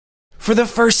hungry for the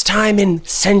first time in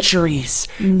centuries.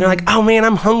 They're like, oh man,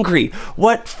 I'm hungry.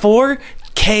 What for?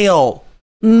 Kale.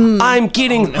 I'm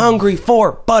getting hungry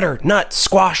for butternut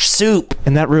squash soup.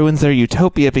 And that ruins their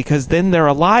utopia because then they're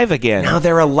alive again. Now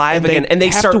they're alive again, and they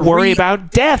have start to worry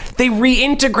about death. They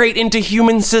reintegrate into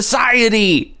human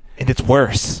society. And it's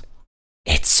worse.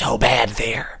 It's so bad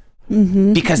there.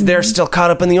 Because they're still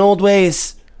caught up in the old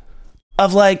ways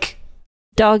of like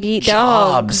dog eat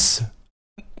dog. Jobs.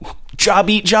 Job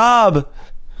eat job.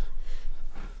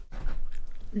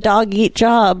 Dog eat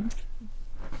job.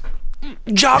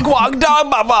 Jog walk dog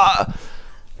baba.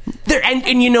 There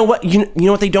and you know what? You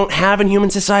know what they don't have in human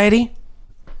society?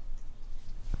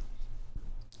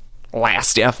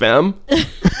 Last FM.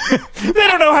 They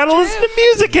don't know how to listen to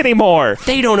music anymore.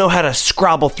 They don't know how to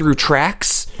scrabble through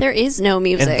tracks. There is no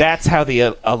music. And that's how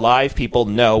the alive people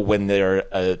know when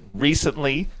they're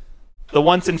recently the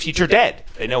once and future dead.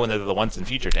 They know when they're the once and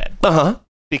future dead. Uh-huh.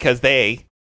 Because they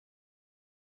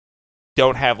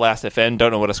don't have Last FM,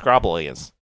 don't know what a Scrabble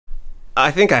is.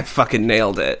 I think I fucking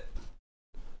nailed it.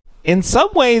 In some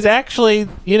ways, actually,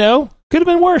 could have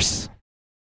been worse.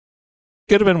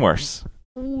 Could have been worse.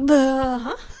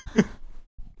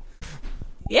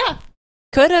 Yeah.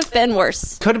 Could have been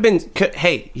worse. Could have been.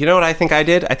 Hey, you know what I think I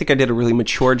did? I think I did a really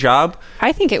mature job.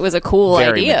 I think it was a cool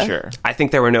Very idea. mature. I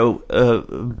think there were no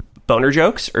boner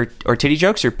jokes or titty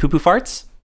jokes or poo-poo farts.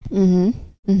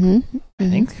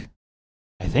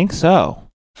 I think so.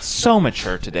 So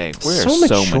mature today. We're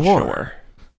so mature.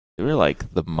 We're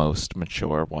like the most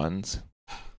mature ones.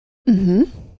 This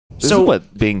is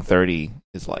what being 30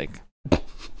 is like.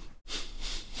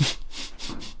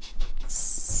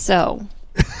 So,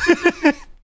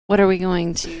 what are we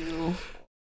going to...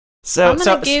 So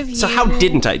how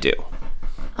didn't I do?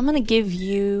 I'm going to give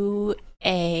you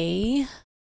a...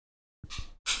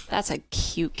 That's a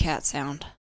cute cat sound.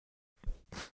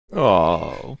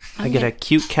 Oh. I get a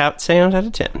cute cat sound out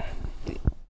of 10.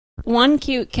 One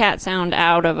cute cat sound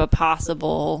out of a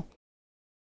possible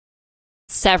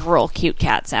several cute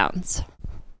cat sounds.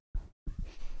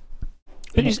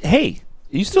 Hey,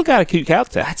 you still got a cute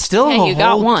cat sound. That's still you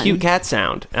got whole one. cute cat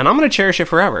sound. And I'm going to cherish it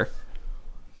forever.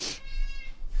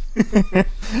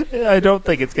 I don't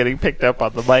think it's getting picked up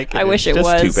on the mic. I wish it's it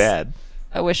just was. too bad.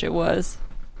 I wish it was.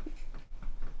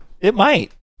 It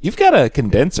might. You've got a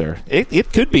condenser.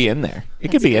 It could be in there.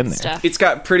 It could be in there. Stuff. It's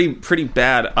got pretty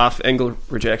bad off-angle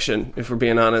rejection, if we're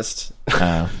being honest.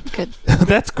 Good.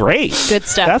 That's great. Good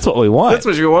stuff. That's what we want. That's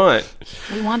what you want.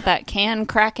 We want that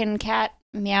cracking cat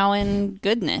meowing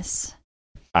goodness.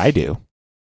 I do.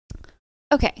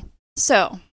 Okay,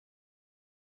 so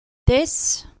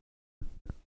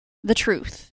the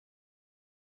truth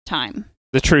time.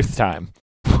 The truth time.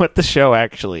 What the show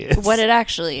actually is. What it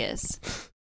actually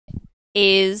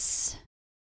is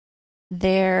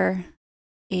there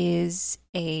is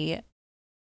we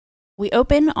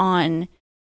open on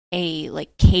a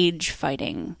like cage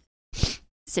fighting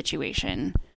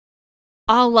situation,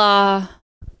 a la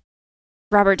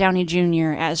Robert Downey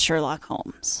Jr. as Sherlock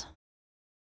Holmes.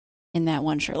 in that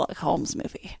one Sherlock Holmes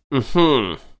movie.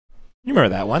 Mm-hmm. You remember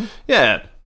that one? Yeah.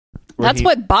 That's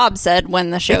what Bob said when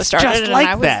the show It's started. just and like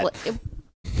I was that.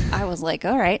 I was like,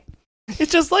 all right.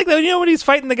 It's just like that. You know when he's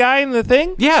fighting the guy in the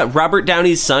thing? Yeah, Robert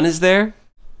Downey's son is there.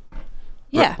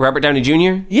 Yeah. Robert Downey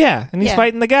Jr.? Yeah, and he's Yeah.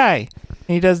 fighting the guy.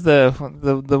 And he does the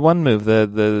one move,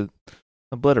 the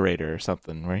obliterator or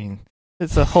something, where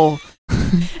it's a whole.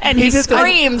 And he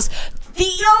screams, "The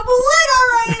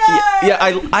obliterator!"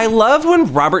 Yeah, I love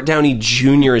when Robert Downey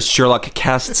Jr. as Sherlock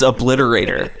casts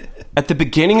Obliterator. At the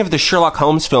beginning of the Sherlock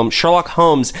Holmes film, Sherlock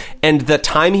Holmes and the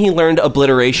time he learned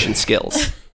obliteration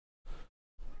skills.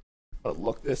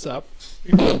 Look this up.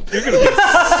 You're gonna be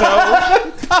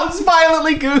so. Bob's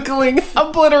violently Googling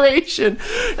obliteration.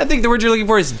 I think the word you're looking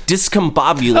for is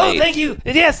discombobulate. Oh, thank you.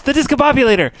 Yes, the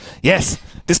discombobulator. Yes,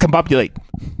 discombobulate.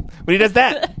 When he does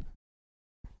that,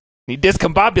 he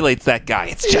discombobulates that guy.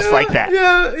 It's just like that.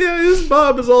 Yeah, his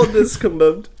Bob is all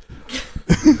discombobed.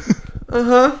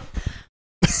 Uh-huh.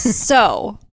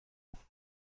 So,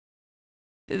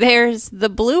 there's the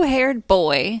blue-haired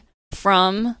boy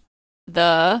from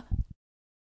the...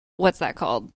 What's that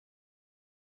called?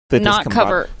 The Not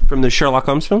cover... From the Sherlock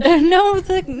Holmes film? No,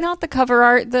 not the cover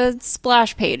art, the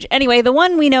splash page. Anyway, the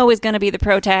one we know is going to be the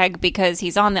pro tag because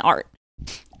he's on the art.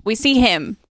 We see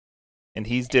him. And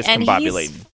he's And discombobulating.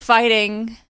 he's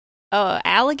fighting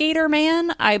alligator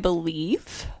man, I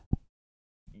believe.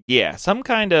 Yeah, some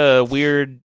kind of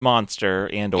weird monster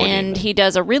and And he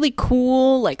does a really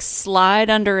cool, like, slide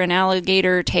under an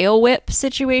alligator tail whip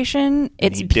situation.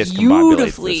 It's he discombobulates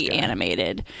beautifully this guy.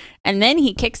 animated. And then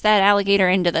he kicks that alligator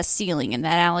into the ceiling, and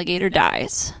that alligator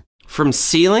dies. From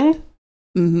ceiling?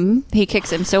 Mm-hmm. He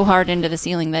kicks him so hard into the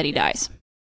ceiling that he dies.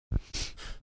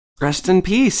 Rest in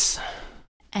peace.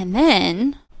 And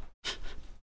then...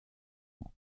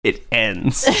 It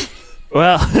ends.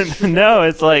 Well, no,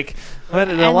 it's like a lot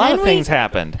then of things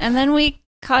happened. And then we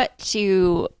cut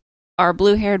to our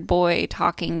blue-haired boy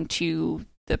talking to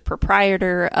the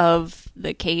proprietor of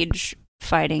the cage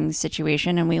fighting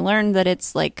situation, and we learned that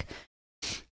it's like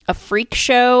a freak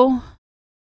show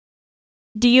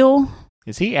deal.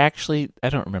 Is he actually? I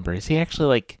don't remember. Is he actually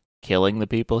like killing the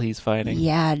people he's fighting?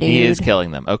 Yeah, dude. He is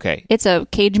killing them. Okay. It's a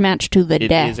cage match to the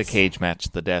death. It is a cage match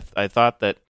to the death. I thought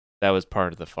that was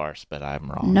part of the farce, but I'm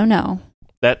wrong. No.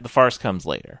 That the farce comes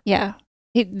later. Yeah.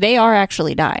 They are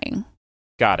actually dying.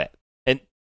 Got it. And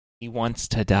he wants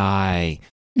to die.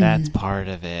 That's part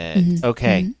of it. Mhm.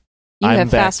 Okay. Mhm. You I'm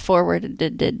have back. fast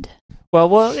forwarded.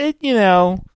 Well, if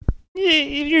you're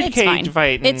It's cage fine.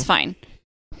 fighting. It's fine.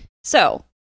 So,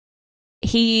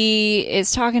 he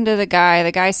is talking to the guy.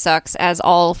 The guy sucks, as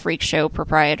all freak show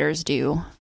proprietors do.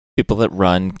 People that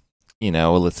run,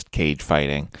 illicit cage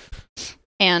fighting.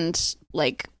 And,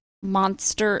 like,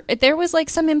 there was, like,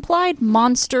 some implied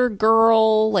monster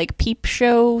girl, like, peep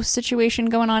show situation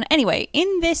going on. Anyway,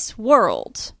 in this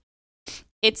world,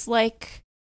 it's, like,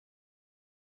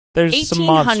 There's some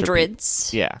monster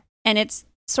 1800s. Yeah. And it's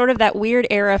sort of that weird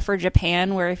era for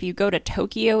Japan where if you go to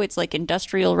Tokyo, it's like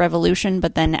Industrial Revolution,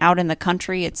 but then out in the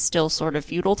country, it's still sort of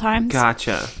feudal times.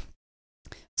 Gotcha.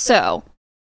 So,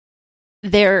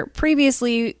 there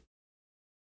previously,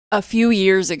 a few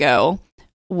years ago,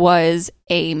 was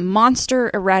a monster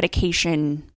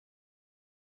eradication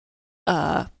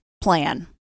plan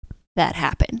that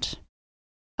happened.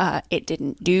 It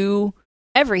didn't do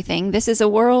everything. This is a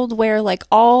world where, like,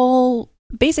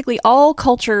 basically all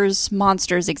cultures'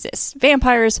 monsters exist.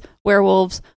 Vampires,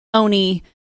 werewolves, Oni,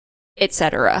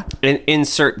 etc.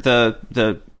 Insert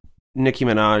the Nicki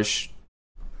Minaj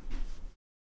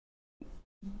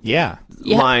Yeah.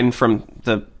 line from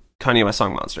the Kanye West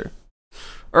song Monster.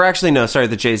 Or actually, no, sorry,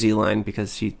 the Jay-Z line,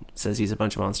 because he says he's a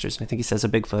bunch of monsters. I think he says a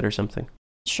Bigfoot or something.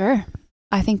 Sure.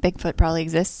 I think Bigfoot probably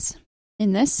exists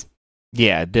in this.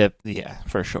 Yeah,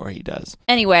 for sure he does.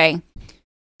 Anyway,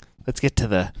 Let's get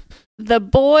to the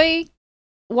boy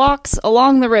walks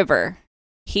along the river.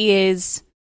 He is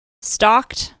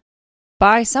stalked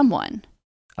by someone,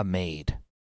 a maid.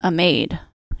 a maid,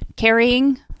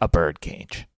 carrying A bird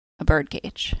cage. a bird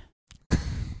cage.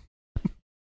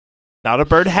 Not a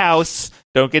bird house.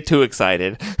 Don't get too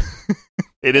excited.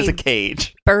 It is a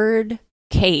cage. Bird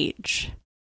cage.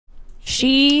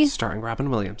 She Starring Robin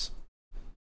Williams.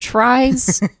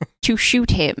 tries to shoot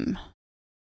him.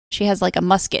 She has like a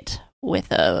musket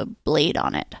with a blade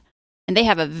on it. And they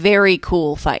have a very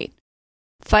cool fight.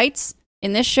 Fights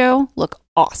in this show look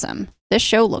awesome. This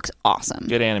show looks awesome.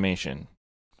 Good animation.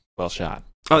 Well shot.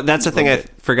 Oh, that's the thing I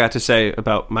forgot to say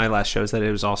about my last show, is that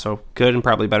it was also good and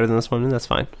probably better than this one, and that's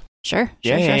fine. Sure.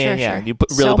 Yeah. Sure. You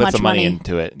really So put much some money money.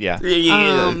 into it. Yeah.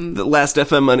 The last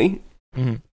FM money.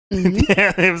 Mm-hmm.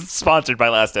 Yeah, it was sponsored by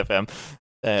Last FM.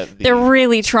 They're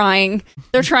really trying.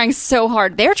 They're trying so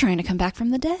hard. They're trying to come back from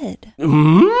the dead.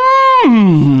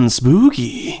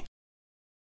 Spooky.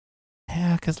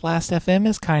 Yeah, because Last FM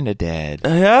is kind of dead.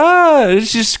 Yeah,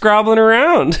 it's just scrobbling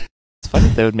around. It's funny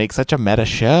that they would make such a meta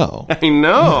show. I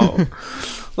know.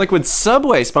 Like when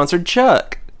Subway sponsored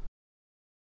Chuck.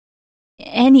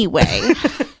 Anyway,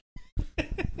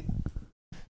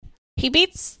 he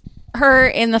beats her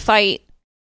in the fight,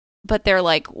 but they're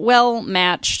like well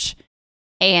matched.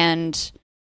 And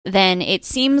then it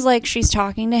seems like she's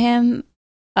talking to him,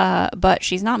 but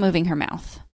she's not moving her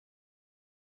mouth.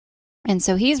 And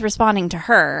so he's responding to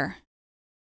her.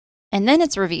 And then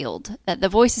it's revealed that the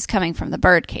voice is coming from the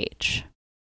birdcage.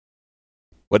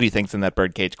 What do you think's in that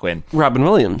birdcage, Quinn? Robin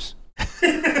Williams.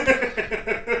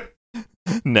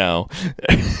 No.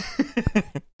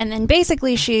 And then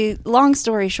basically long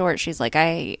story short, she's like,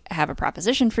 I have a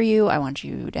proposition for you. I want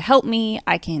you to help me.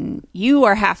 You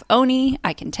are half Oni.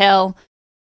 I can tell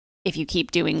if you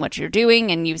keep doing what you're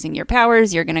doing and using your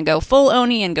powers, you're going to go full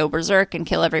Oni and go berserk and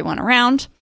kill everyone around.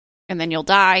 And then you'll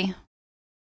die.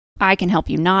 I can help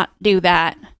you not do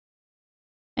that.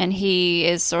 And he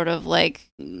is sort of like,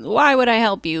 why would I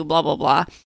help you? Blah, blah, blah.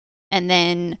 And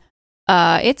then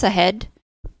it's a head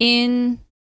in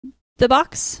the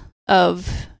box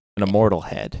of An immortal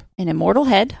head. An immortal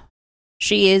head.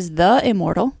 She is the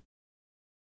immortal.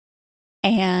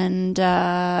 And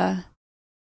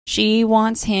she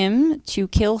wants him to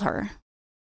kill her.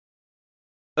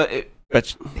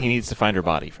 But he needs to find her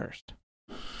body first.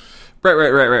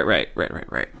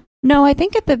 Right. No, I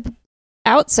think at the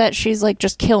outset she's like,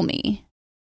 just kill me.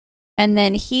 And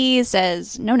then he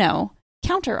says, no,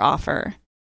 counter offer.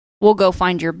 We'll go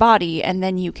find your body and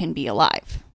then you can be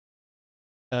alive.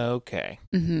 Okay.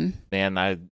 Mm-hmm.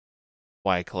 Man,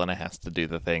 why Kalina has to do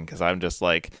the thing, because I'm just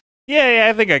like, yeah,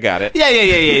 I think I got it. Yeah.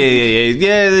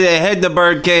 They had the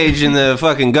birdcage and the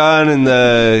fucking gun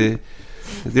and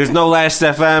there's no Last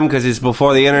FM because it's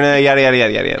before the internet, yada, yada,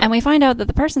 yada, yada. And we find out that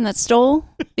the person that stole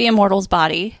the immortal's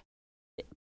body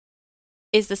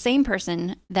is the same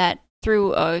person that,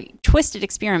 through a twisted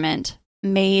experiment,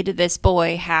 made this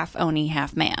boy half Oni,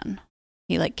 half man.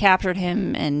 He, captured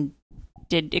him and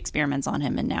did experiments on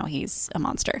him, and now he's a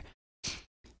monster.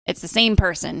 It's the same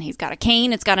person. He's got a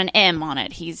cane. It's got an M on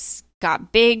it. He's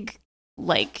got big,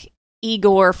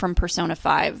 Igor from Persona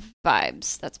 5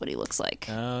 vibes. That's what he looks like.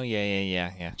 Oh,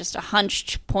 yeah. Just a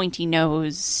hunched,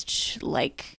 pointy-nosed,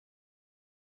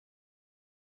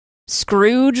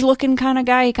 Scrooge-looking kind of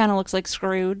guy. He kind of looks like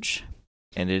Scrooge.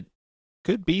 And it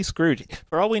could be Scrooge.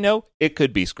 For all we know, it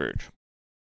could be Scrooge.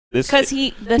 Because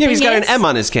he's got an M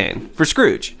on his cane for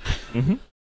Scrooge. Mm-hmm.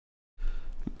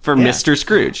 For Mr.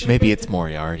 Scrooge. Maybe it's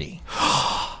Moriarty.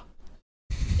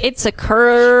 It's a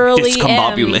curly It's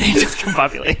combobulate. It's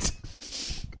combobulate.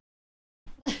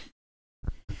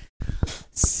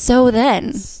 So then,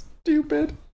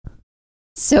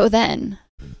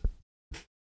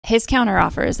 his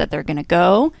counteroffer is that they're going to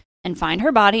go and find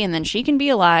her body, and then she can be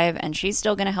alive, and she's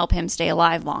still going to help him stay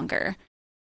alive longer.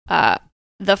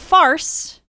 The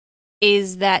farce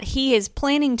is that he is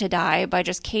planning to die by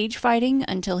just cage fighting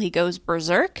until he goes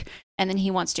berserk, and then he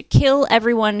wants to kill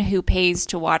everyone who pays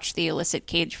to watch the illicit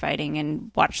cage fighting and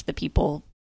watch the people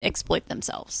exploit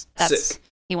themselves.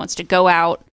 He wants to go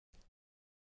out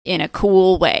in a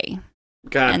cool way.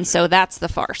 And so that's the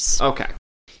farce. Okay.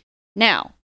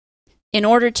 Now, in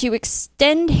order to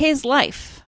extend his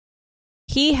life,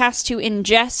 he has to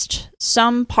ingest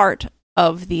some part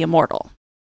of the immortal.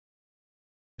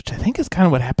 Which I think is kind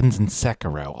of what happens in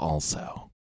Sekiro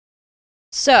also.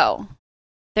 So,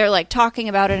 they're talking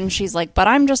about it, and she's like, but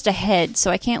I'm just a head, so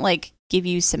I can't give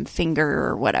you some finger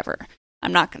or whatever.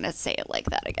 I'm not going to say it like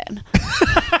that again.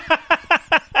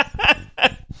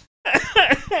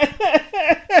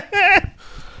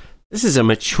 This is a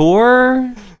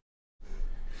mature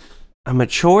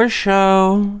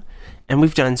show, and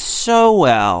we've done so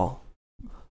well.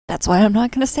 That's why I'm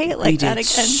not going to say it like that We again. did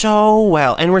so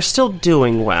well, and we're still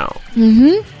doing well.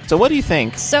 Mm-hmm. So what do you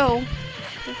think? So,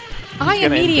 I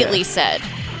immediately said,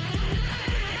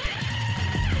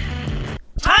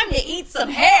 time to eat some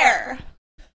hair!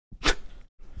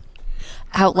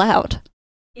 Out loud.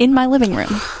 In my living room.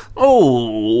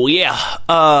 Oh, yeah.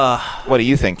 What do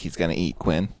you think he's going to eat,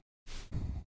 Quinn?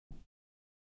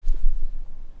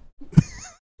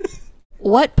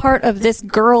 What part of this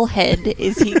girl head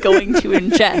is he going to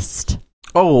ingest?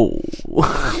 Oh.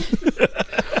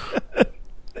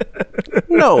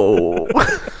 No.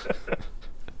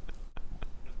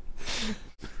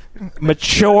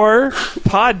 Mature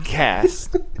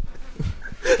podcast.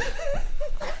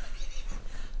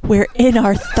 We're in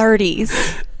our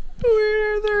 30s.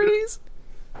 We're in our 30s.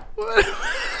 What?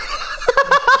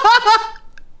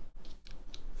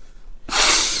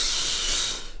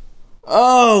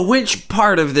 Oh, which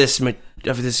part of this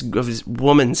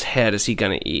woman's head is he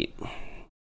gonna eat?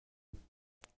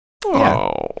 Yeah.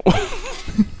 Oh.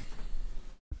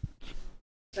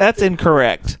 That's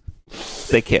incorrect.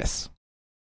 They kiss.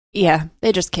 Yeah,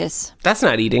 they just kiss. That's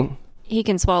not eating. He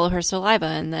can swallow her saliva,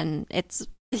 and then it's...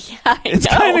 Yeah, I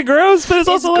It's know. kind of gross, but it's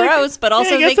also like, gross, but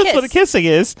also I guess they that's what a kiss. kissing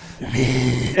is.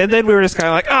 And then we were just kind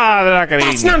of like, they're not going to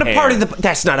eat. That's not a part of the.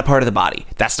 That's not a part of the body.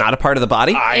 That's not a part of the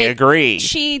body. I agree.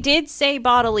 She did say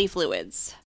bodily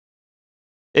fluids.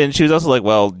 And she was also like,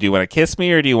 well, do you want to kiss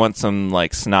me or do you want some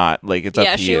like snot? Like it's up to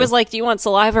you. Yeah, she was like, do you want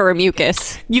saliva or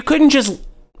mucus? You couldn't just.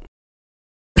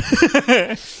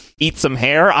 Eat some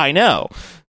hair? I know.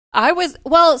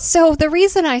 So the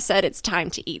reason I said it's time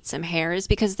to eat some hair is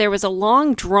because there was a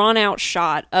long, drawn-out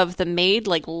shot of the maid,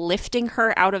 like, lifting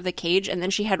her out of the cage, and then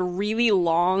she had really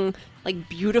long, like,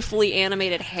 beautifully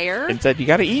animated hair. And said, you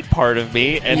got to eat part of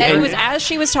me. And it was as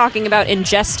she was talking about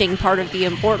ingesting part of the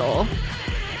immortal.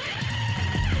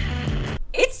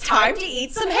 It's time to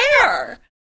eat some hair!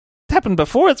 It's happened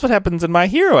before. It's what happens in My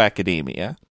Hero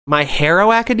Academia. My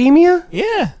Hero Academia?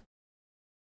 Yeah.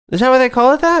 Is that what they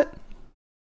call it? That?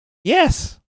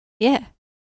 Yes. Yeah.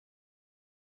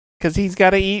 Because he's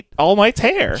got to eat All Might's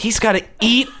hair. He's got to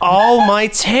eat All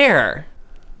Might's hair.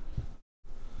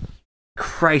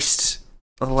 Christ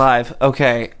alive.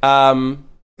 Okay.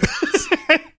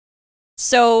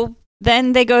 So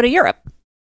then they go to Europe,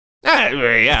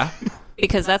 Yeah.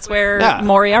 because that's where Yeah.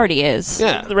 Moriarty is.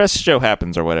 Yeah. The rest of the show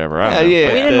happens or whatever. I don't know.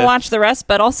 Yeah. We didn't watch the rest,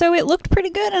 but also it looked pretty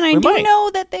good, and I We do might.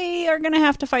 know that they are going to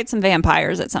have to fight some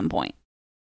vampires at some point.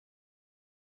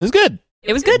 It was good.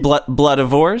 It was good.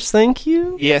 Bloodivores, thank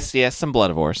you. Yes, some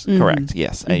bloodivores. Mhm. Correct.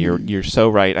 Yes. You're so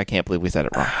right. I can't believe we said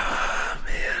it wrong.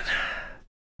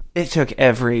 It took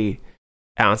every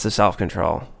ounce of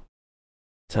self-control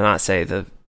to not say the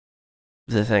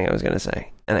thing I was going to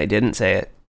say. And I didn't say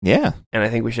it. Yeah. And I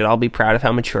think we should all be proud of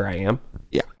how mature I am.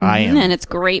 Yeah. I am. And it's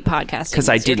great podcasting 'Cause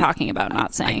I you're didn't- talking about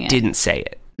not saying I it. didn't say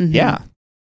it. Mhm. Yeah.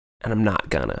 And I'm not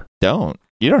gonna. Don't.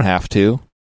 You don't have to.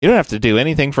 You don't have to do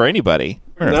anything for anybody.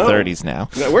 We're in No. our 30s now.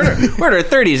 We're in our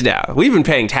 30s now. We've been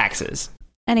paying taxes.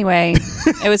 Anyway,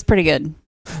 it was pretty good.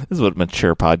 This is what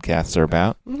mature podcasts are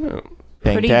about. Paying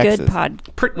Pretty taxes. good pod.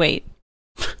 Wait.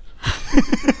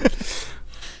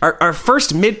 Our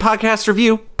first mid-podcast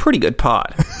review, pretty good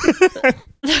pod.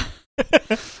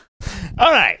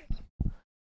 All right.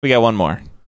 We got one more.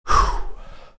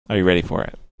 Are you ready for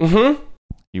it? Mm-hmm.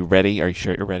 You ready? Are you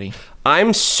sure you're ready?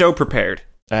 I'm so prepared.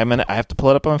 I have to pull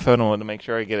it up on my phone. I want to make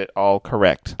sure I get it all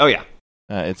correct. Oh, yeah.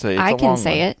 It's I a can long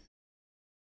say one. it.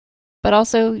 But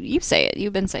also, you say it.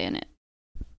 You've been saying it.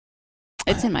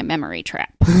 It's in my memory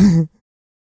trap.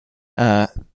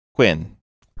 Quinn,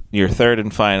 your third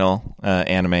and final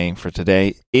anime for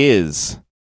today is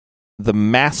The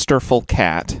Masterful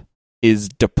Cat is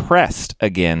Depressed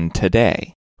Again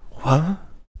Today. What?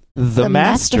 The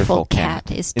Masterful Cat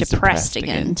is depressed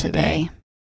again today.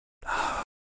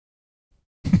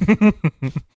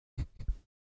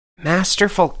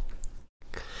 Masterful.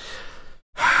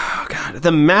 Oh, God.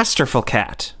 The Masterful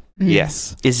Cat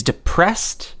Yes. is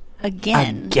depressed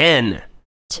Again.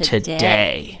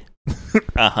 today.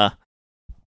 Uh-huh.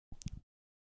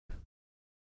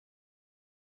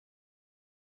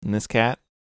 And this cat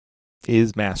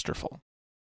is masterful.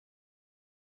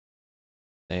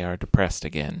 They are depressed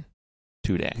again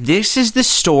today. This is the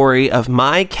story of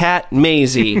my cat,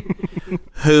 Maisie,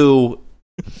 who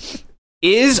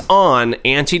is on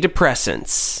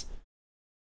antidepressants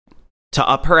to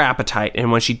up her appetite.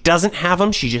 And when she doesn't have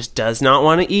them, she just does not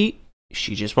want to eat.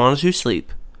 She just wants to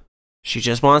sleep. She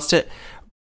just wants to.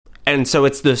 And so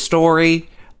it's the story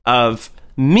of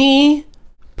me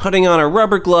putting on a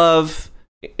rubber glove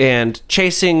and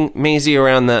chasing Maisie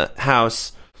around the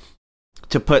house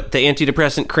to put the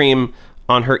antidepressant cream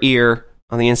on her ear,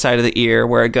 on the inside of the ear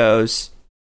where it goes,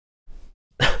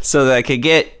 so that I could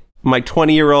get my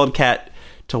 20-year-old cat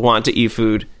to want to eat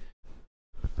food.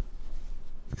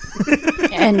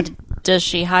 And does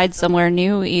she hide somewhere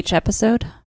new each episode?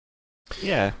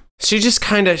 Yeah. She just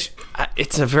kind of,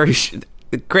 it's a very,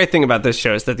 the great thing about this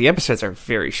show is that the episodes are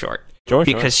very short. Sure.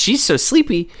 Because she's so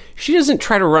sleepy, she doesn't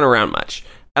try to run around much.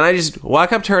 And I just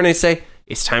walk up to her and I say,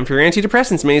 "It's time for your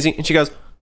antidepressants, Maisie." And she goes,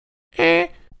 "Eh."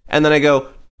 And then I go,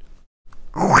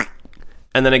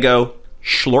 and then I go,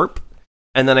 "Schlorp."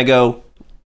 And then I go,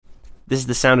 this is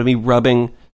the sound of me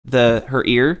rubbing her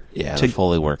ear. Yeah, to the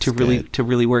Foley works to really good. to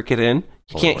really work it in. You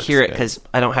Foley can't works hear it good. because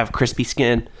I don't have crispy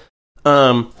skin.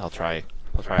 I'll try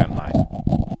We'll try on mine.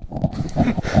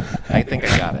 I think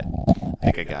I got it.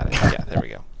 Yeah, there we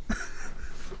go.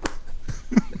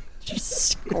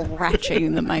 Just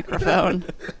scratching the microphone.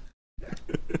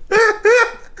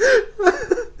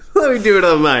 Let me do it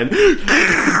on mine.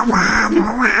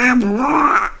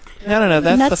 No.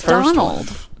 That's the first Donald.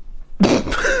 one.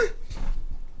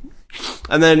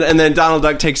 And then Donald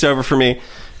Duck takes over for me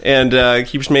and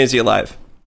keeps Maisie alive.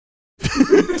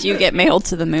 Do you get mailed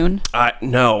to the moon?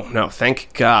 No, thank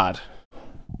God.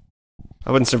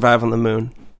 I wouldn't survive on the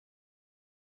moon.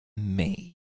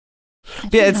 Me.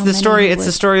 Yeah, it's the story. It's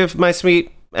the story of my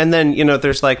sweet. And then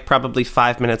there's like probably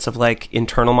 5 minutes of like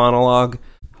internal monologue,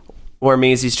 where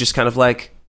Maisie's just kind of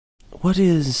like, "What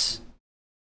is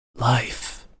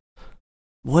life?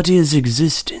 What is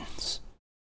existence?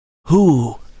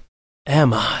 Who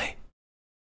am I?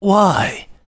 Why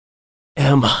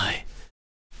am I?"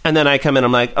 And then I come in.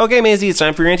 I'm like, "Okay, Maisie, it's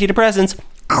time for your antidepressants."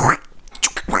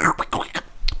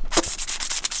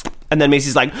 And then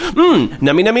Maisie's like, nummy,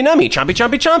 nummy, nummy, chompy,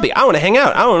 chompy, chompy. I want to hang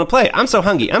out. I want to play. I'm so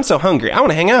hungry. I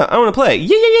want to hang out. I want to play.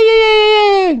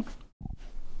 Yay.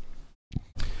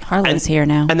 Harlow's here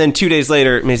now. And then 2 days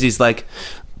later, Maisie's like,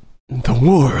 "The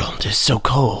world is so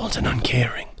cold and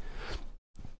uncaring.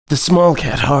 The small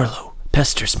cat Harlow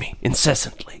pesters me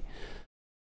incessantly.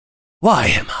 Why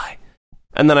am I?"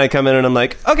 And then I come in and I'm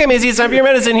like, "Okay, Maisie, it's time for your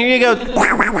medicine. Here you go."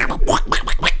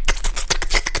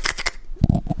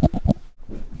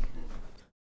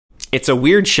 It's a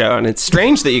weird show, and it's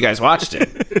strange that you guys watched it.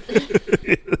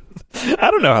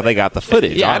 I don't know how they got the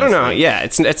footage. Yeah, honestly. I don't know. Yeah,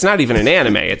 it's not even an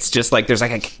anime. It's just like there's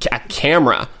like a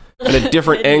camera at a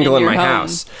different angle in my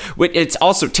house. It's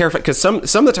also terrifying because some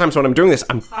of the times when I'm doing this,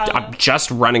 I'm just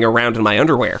running around in my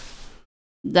underwear.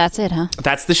 That's it, huh?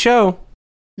 That's the show.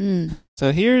 Mm.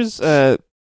 So here's I'm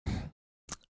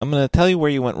going to tell you where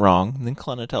you went wrong, and then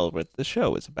Clunna tell what the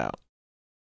show is about.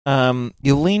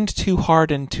 You leaned too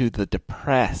hard into the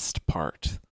depressed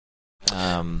part.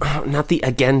 Not the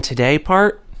again today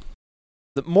part.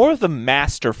 More of the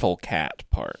masterful cat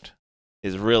part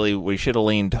is really, we should have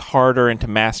leaned harder into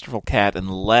masterful cat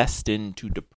and less into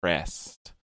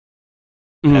depressed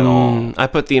at all. I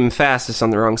put the emphasis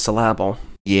on the wrong syllable.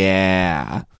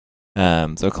 Yeah.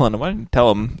 So Clunna, why don't you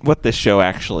tell them what this show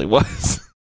actually was?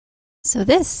 So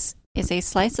this is a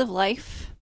slice of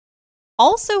life,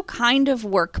 also kind of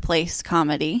workplace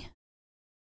comedy.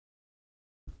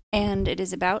 And it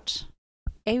is about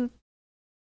a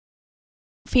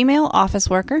female office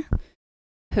worker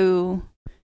who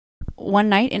one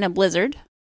night in a blizzard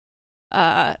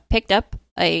picked up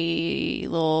a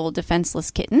little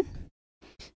defenseless kitten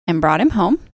and brought him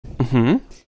home. Mm-hmm.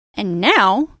 And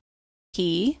now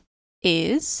he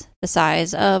is the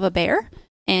size of a bear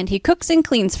and he cooks and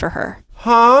cleans for her.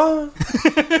 Huh?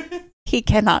 He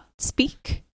cannot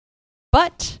speak,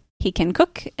 but he can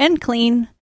cook and clean,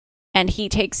 and he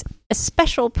takes a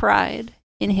special pride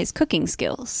in his cooking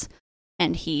skills.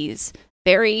 And he's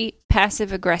very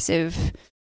passive-aggressive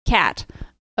cat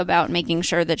about making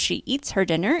sure that she eats her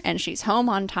dinner and she's home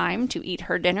on time to eat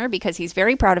her dinner because he's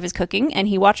very proud of his cooking and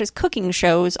he watches cooking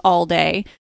shows all day.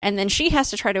 And then she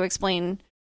has to try to explain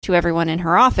to everyone in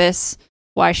her office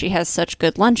why she has such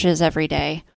good lunches every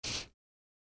day.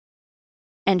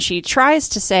 And she tries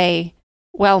to say,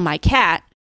 "Well, my cat,"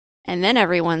 and then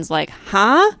everyone's like,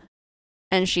 "Huh?"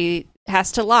 And she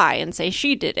has to lie and say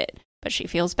she did it, but she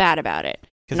feels bad about it.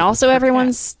 And also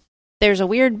there's a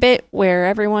weird bit where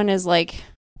everyone is like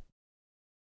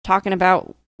talking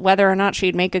about whether or not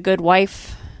she'd make a good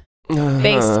wife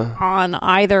based on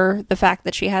either the fact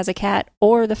that she has a cat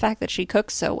or the fact that she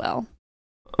cooks so well,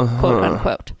 quote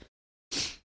unquote.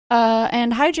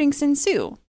 And hijinks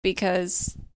ensue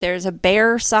because there's a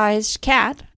bear-sized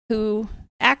cat who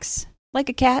acts like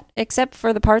a cat except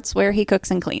for the parts where he cooks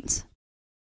and cleans.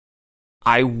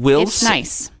 It's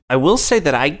nice. I will say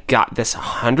that I got this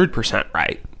 100%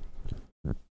 right.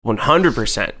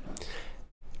 100%.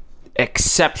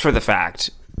 Except for the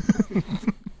fact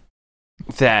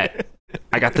that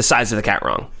I got the size of the cat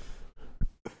wrong.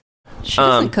 She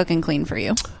doesn't cook and clean for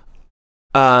you.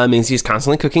 Means he's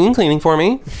constantly cooking and cleaning for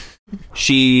me.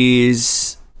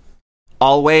 She's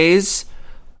always...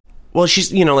 Well,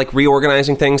 she's, like,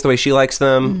 reorganizing things the way she likes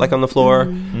them, like on the floor.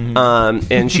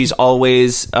 Mm-hmm. And she's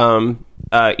always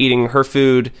eating her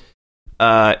food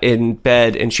in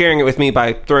bed and sharing it with me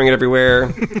by throwing it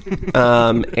everywhere.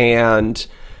 And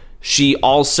she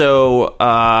also,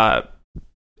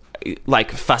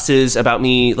 fusses about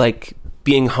me, like,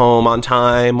 being home on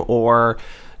time or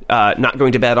not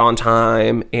going to bed on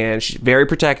time. And she's very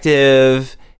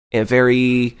protective and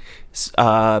very...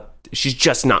 she's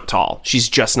just not tall.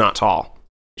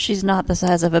 She's not the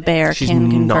size of a bear, She's can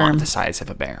confirm. not the size of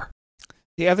a bear.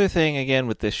 The other thing, again,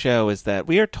 with this show is that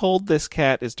we are told this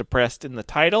cat is depressed in the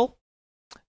title.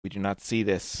 We do not see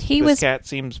this. This cat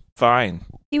seems fine.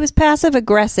 He was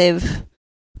passive-aggressive,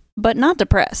 but not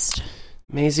depressed.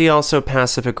 Maisie also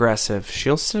passive-aggressive.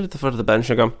 She'll sit at the foot of the bench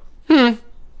and go,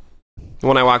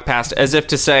 when I walk past, as if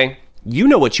to say, you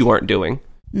know what you aren't doing.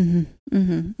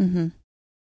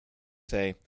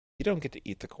 Say, you don't get to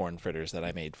eat the corn fritters that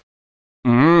I made.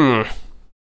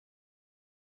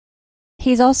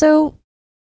 He's also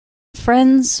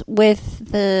friends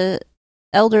with the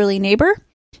elderly neighbor,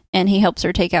 and he helps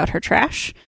her take out her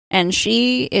trash. And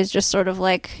she is just sort of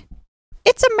like,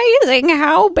 it's amazing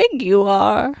how big you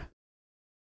are.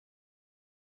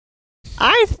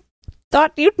 I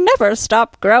thought you'd never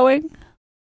stop growing.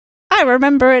 I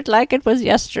remember it like it was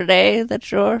yesterday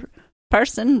that your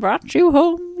person brought you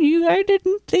home. I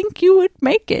didn't think you would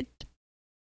make it.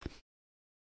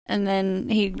 And then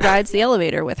he rides the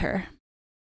elevator with her.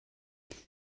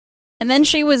 And then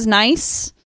she was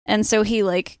nice, and so he,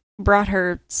 brought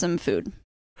her some food.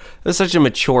 It was such a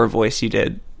mature voice you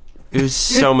did. It was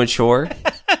so mature.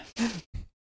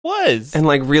 Was. And,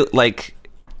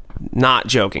 not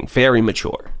joking. Very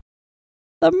mature.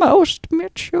 The most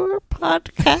mature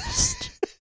podcast.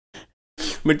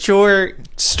 Mature,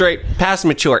 straight, past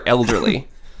mature, elderly.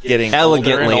 Getting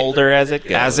elegantly older and older as it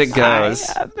goes. As it goes.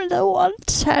 I am the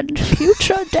once and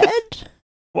future dead.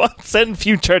 Once and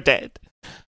future dead.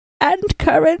 And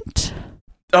current.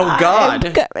 Oh, God.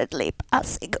 I'm currently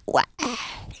passing away.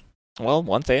 Well,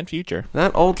 once and future.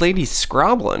 That old lady's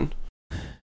scrobbling.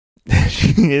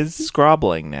 She is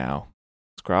scrobbling now.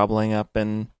 Scrobbling up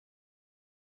and...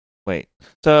 Wait.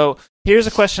 So, here's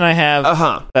a question I have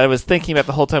that I was thinking about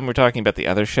the whole time we were talking about the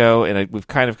other show, and we've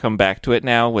kind of come back to it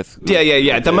now with...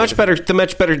 Yeah. The much better,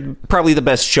 probably the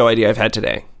best show idea I've had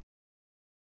today.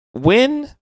 When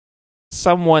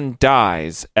someone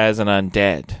dies as an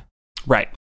undead... Right.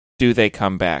 Do they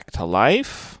come back to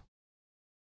life?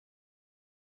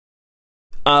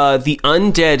 The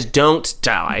undead don't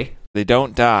die. They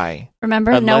don't die.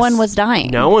 Remember, no one was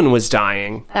dying. No one was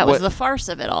dying. That was the farce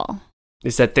of it all.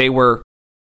 Is that they were...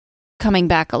 coming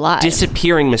back alive.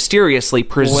 Disappearing mysteriously,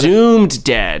 presumed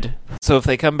dead. So if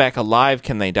they come back alive,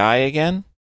 can they die again?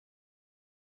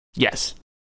 Yes.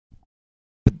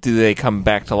 But do they come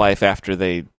back to life after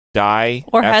they die?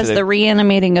 Or has the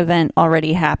reanimating event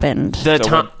already happened? The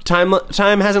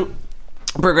time hasn't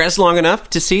progressed long enough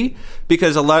to see,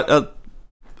 because a lot of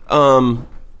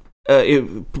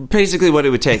basically what it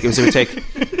would take humanity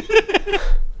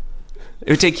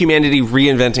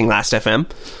reinventing Last FM,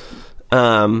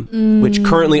 which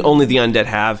currently only the undead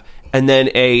have, and then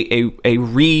a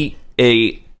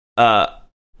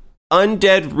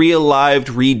undead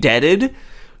re-alived re-deaded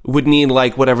would need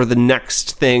whatever the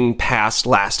next thing past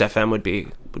Last FM would be,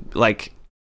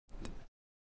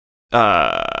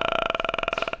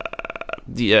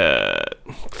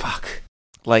 fuck.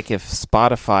 Like if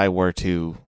Spotify were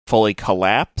to fully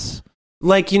collapse?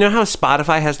 You know how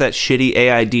Spotify has that shitty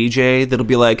AI DJ that'll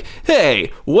be like,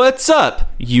 hey, what's up?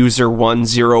 User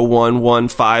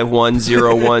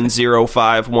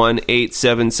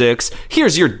 101151010510876.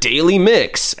 Here's your daily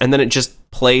mix. And then it just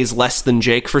plays Less Than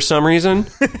Jake for some reason.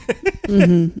 That's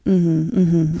a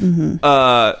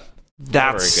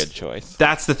very good choice.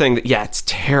 That's the thing it's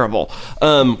terrible.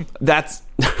 That's...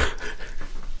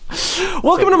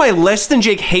 Welcome to my Less Than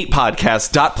Jake hate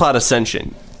podcast, Dot Plot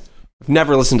Ascension. I've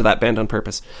never listened to that band on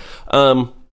purpose. I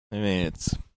mean,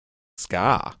 it's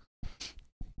ska.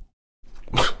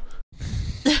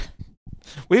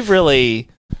 We've really...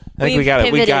 I think we've got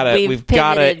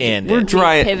to end it.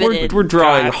 We're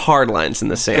drawing hard lines in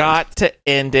the sand. Got to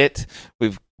end it.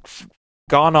 We've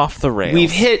gone off the rails.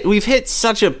 We've hit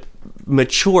such a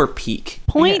mature peak.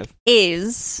 Point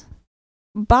is,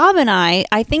 Bob and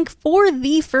I think for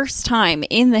the first time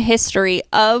in the history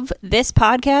of this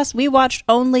podcast, we watched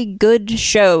only good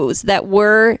shows that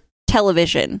were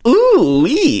television.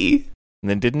 Ooh-wee.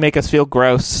 And it didn't make us feel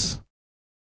gross.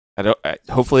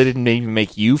 Hopefully it didn't even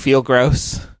make you feel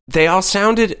gross. They all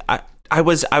sounded... I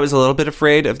was a little bit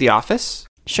afraid of The Office.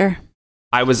 Sure.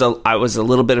 I was a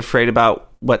little bit afraid about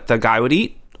what the guy would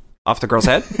eat off the girl's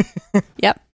head.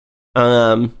 Yep.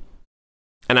 And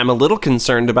I'm a little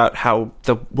concerned about how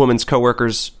the woman's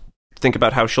coworkers think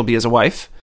about how she'll be as a wife.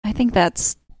 I think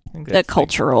that's the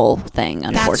cultural thing,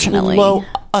 unfortunately. That's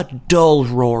a dull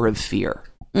roar of fear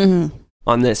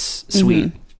on this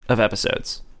suite of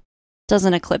episodes.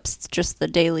 Doesn't eclipse just the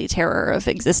daily terror of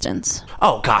existence.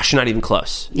 Oh, gosh, not even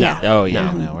close. Yeah. No. Oh,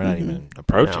 yeah. No, we're not even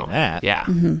approaching that. Yeah.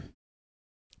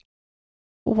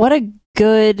 What a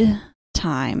good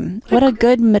time. What a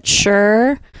good,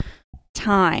 mature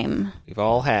time. We've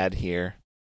all had here.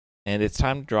 And it's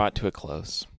time to draw it to a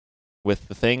close with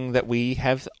the thing that we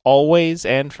have always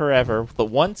and forever, the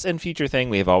once and future thing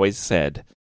we have always said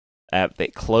at the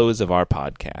close of our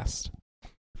podcast.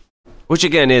 Which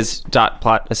again is dot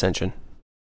plot ascension.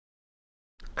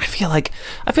 I feel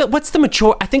what's the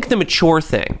mature? I think the mature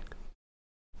thing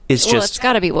is Well, just it's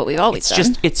got to be what we've always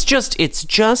done. it's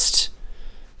just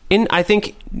in I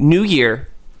think new year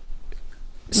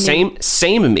same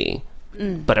me,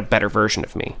 but a better version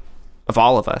of me, of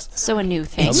all of us. So a new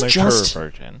thing. It's A mature just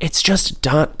version. it's just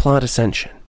dot plot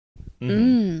ascension.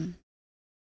 No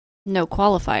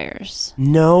qualifiers.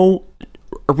 No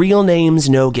real names,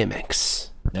 no gimmicks.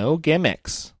 No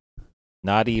gimmicks.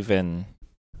 Not even...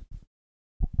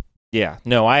 Yeah,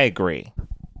 no, I agree.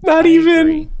 Not I even.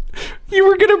 agree. You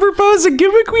were gonna propose a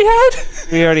gimmick we had?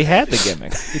 We already had the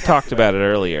gimmick. We talked about it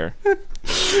earlier.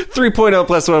 3.0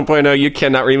 plus 1.0, you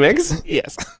cannot remix.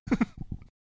 Yes.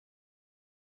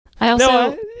 I also...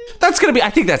 No, I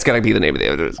think that's gonna be the name of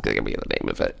it. It's gonna be the name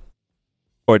of it.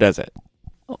 or does it?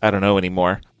 I don't know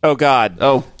anymore. Oh, God.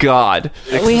 Oh, God.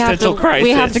 we have Existential to, crisis.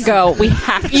 We have to go. We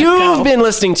have to You've go. been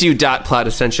listening to Dot Plot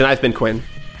Ascension. I've been Quinn.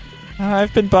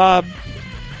 I've been Bob.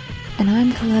 And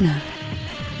I'm Kalena.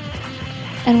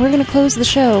 And we're going to close the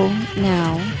show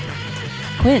now.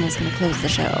 Quinn is going to close the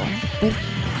show with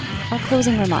our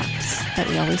closing remarks that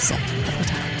we always say every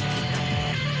time.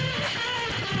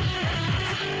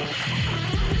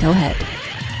 Go ahead.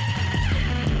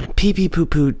 Pee pee poo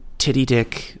poo titty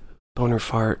dick boner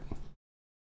fart.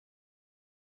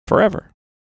 Forever.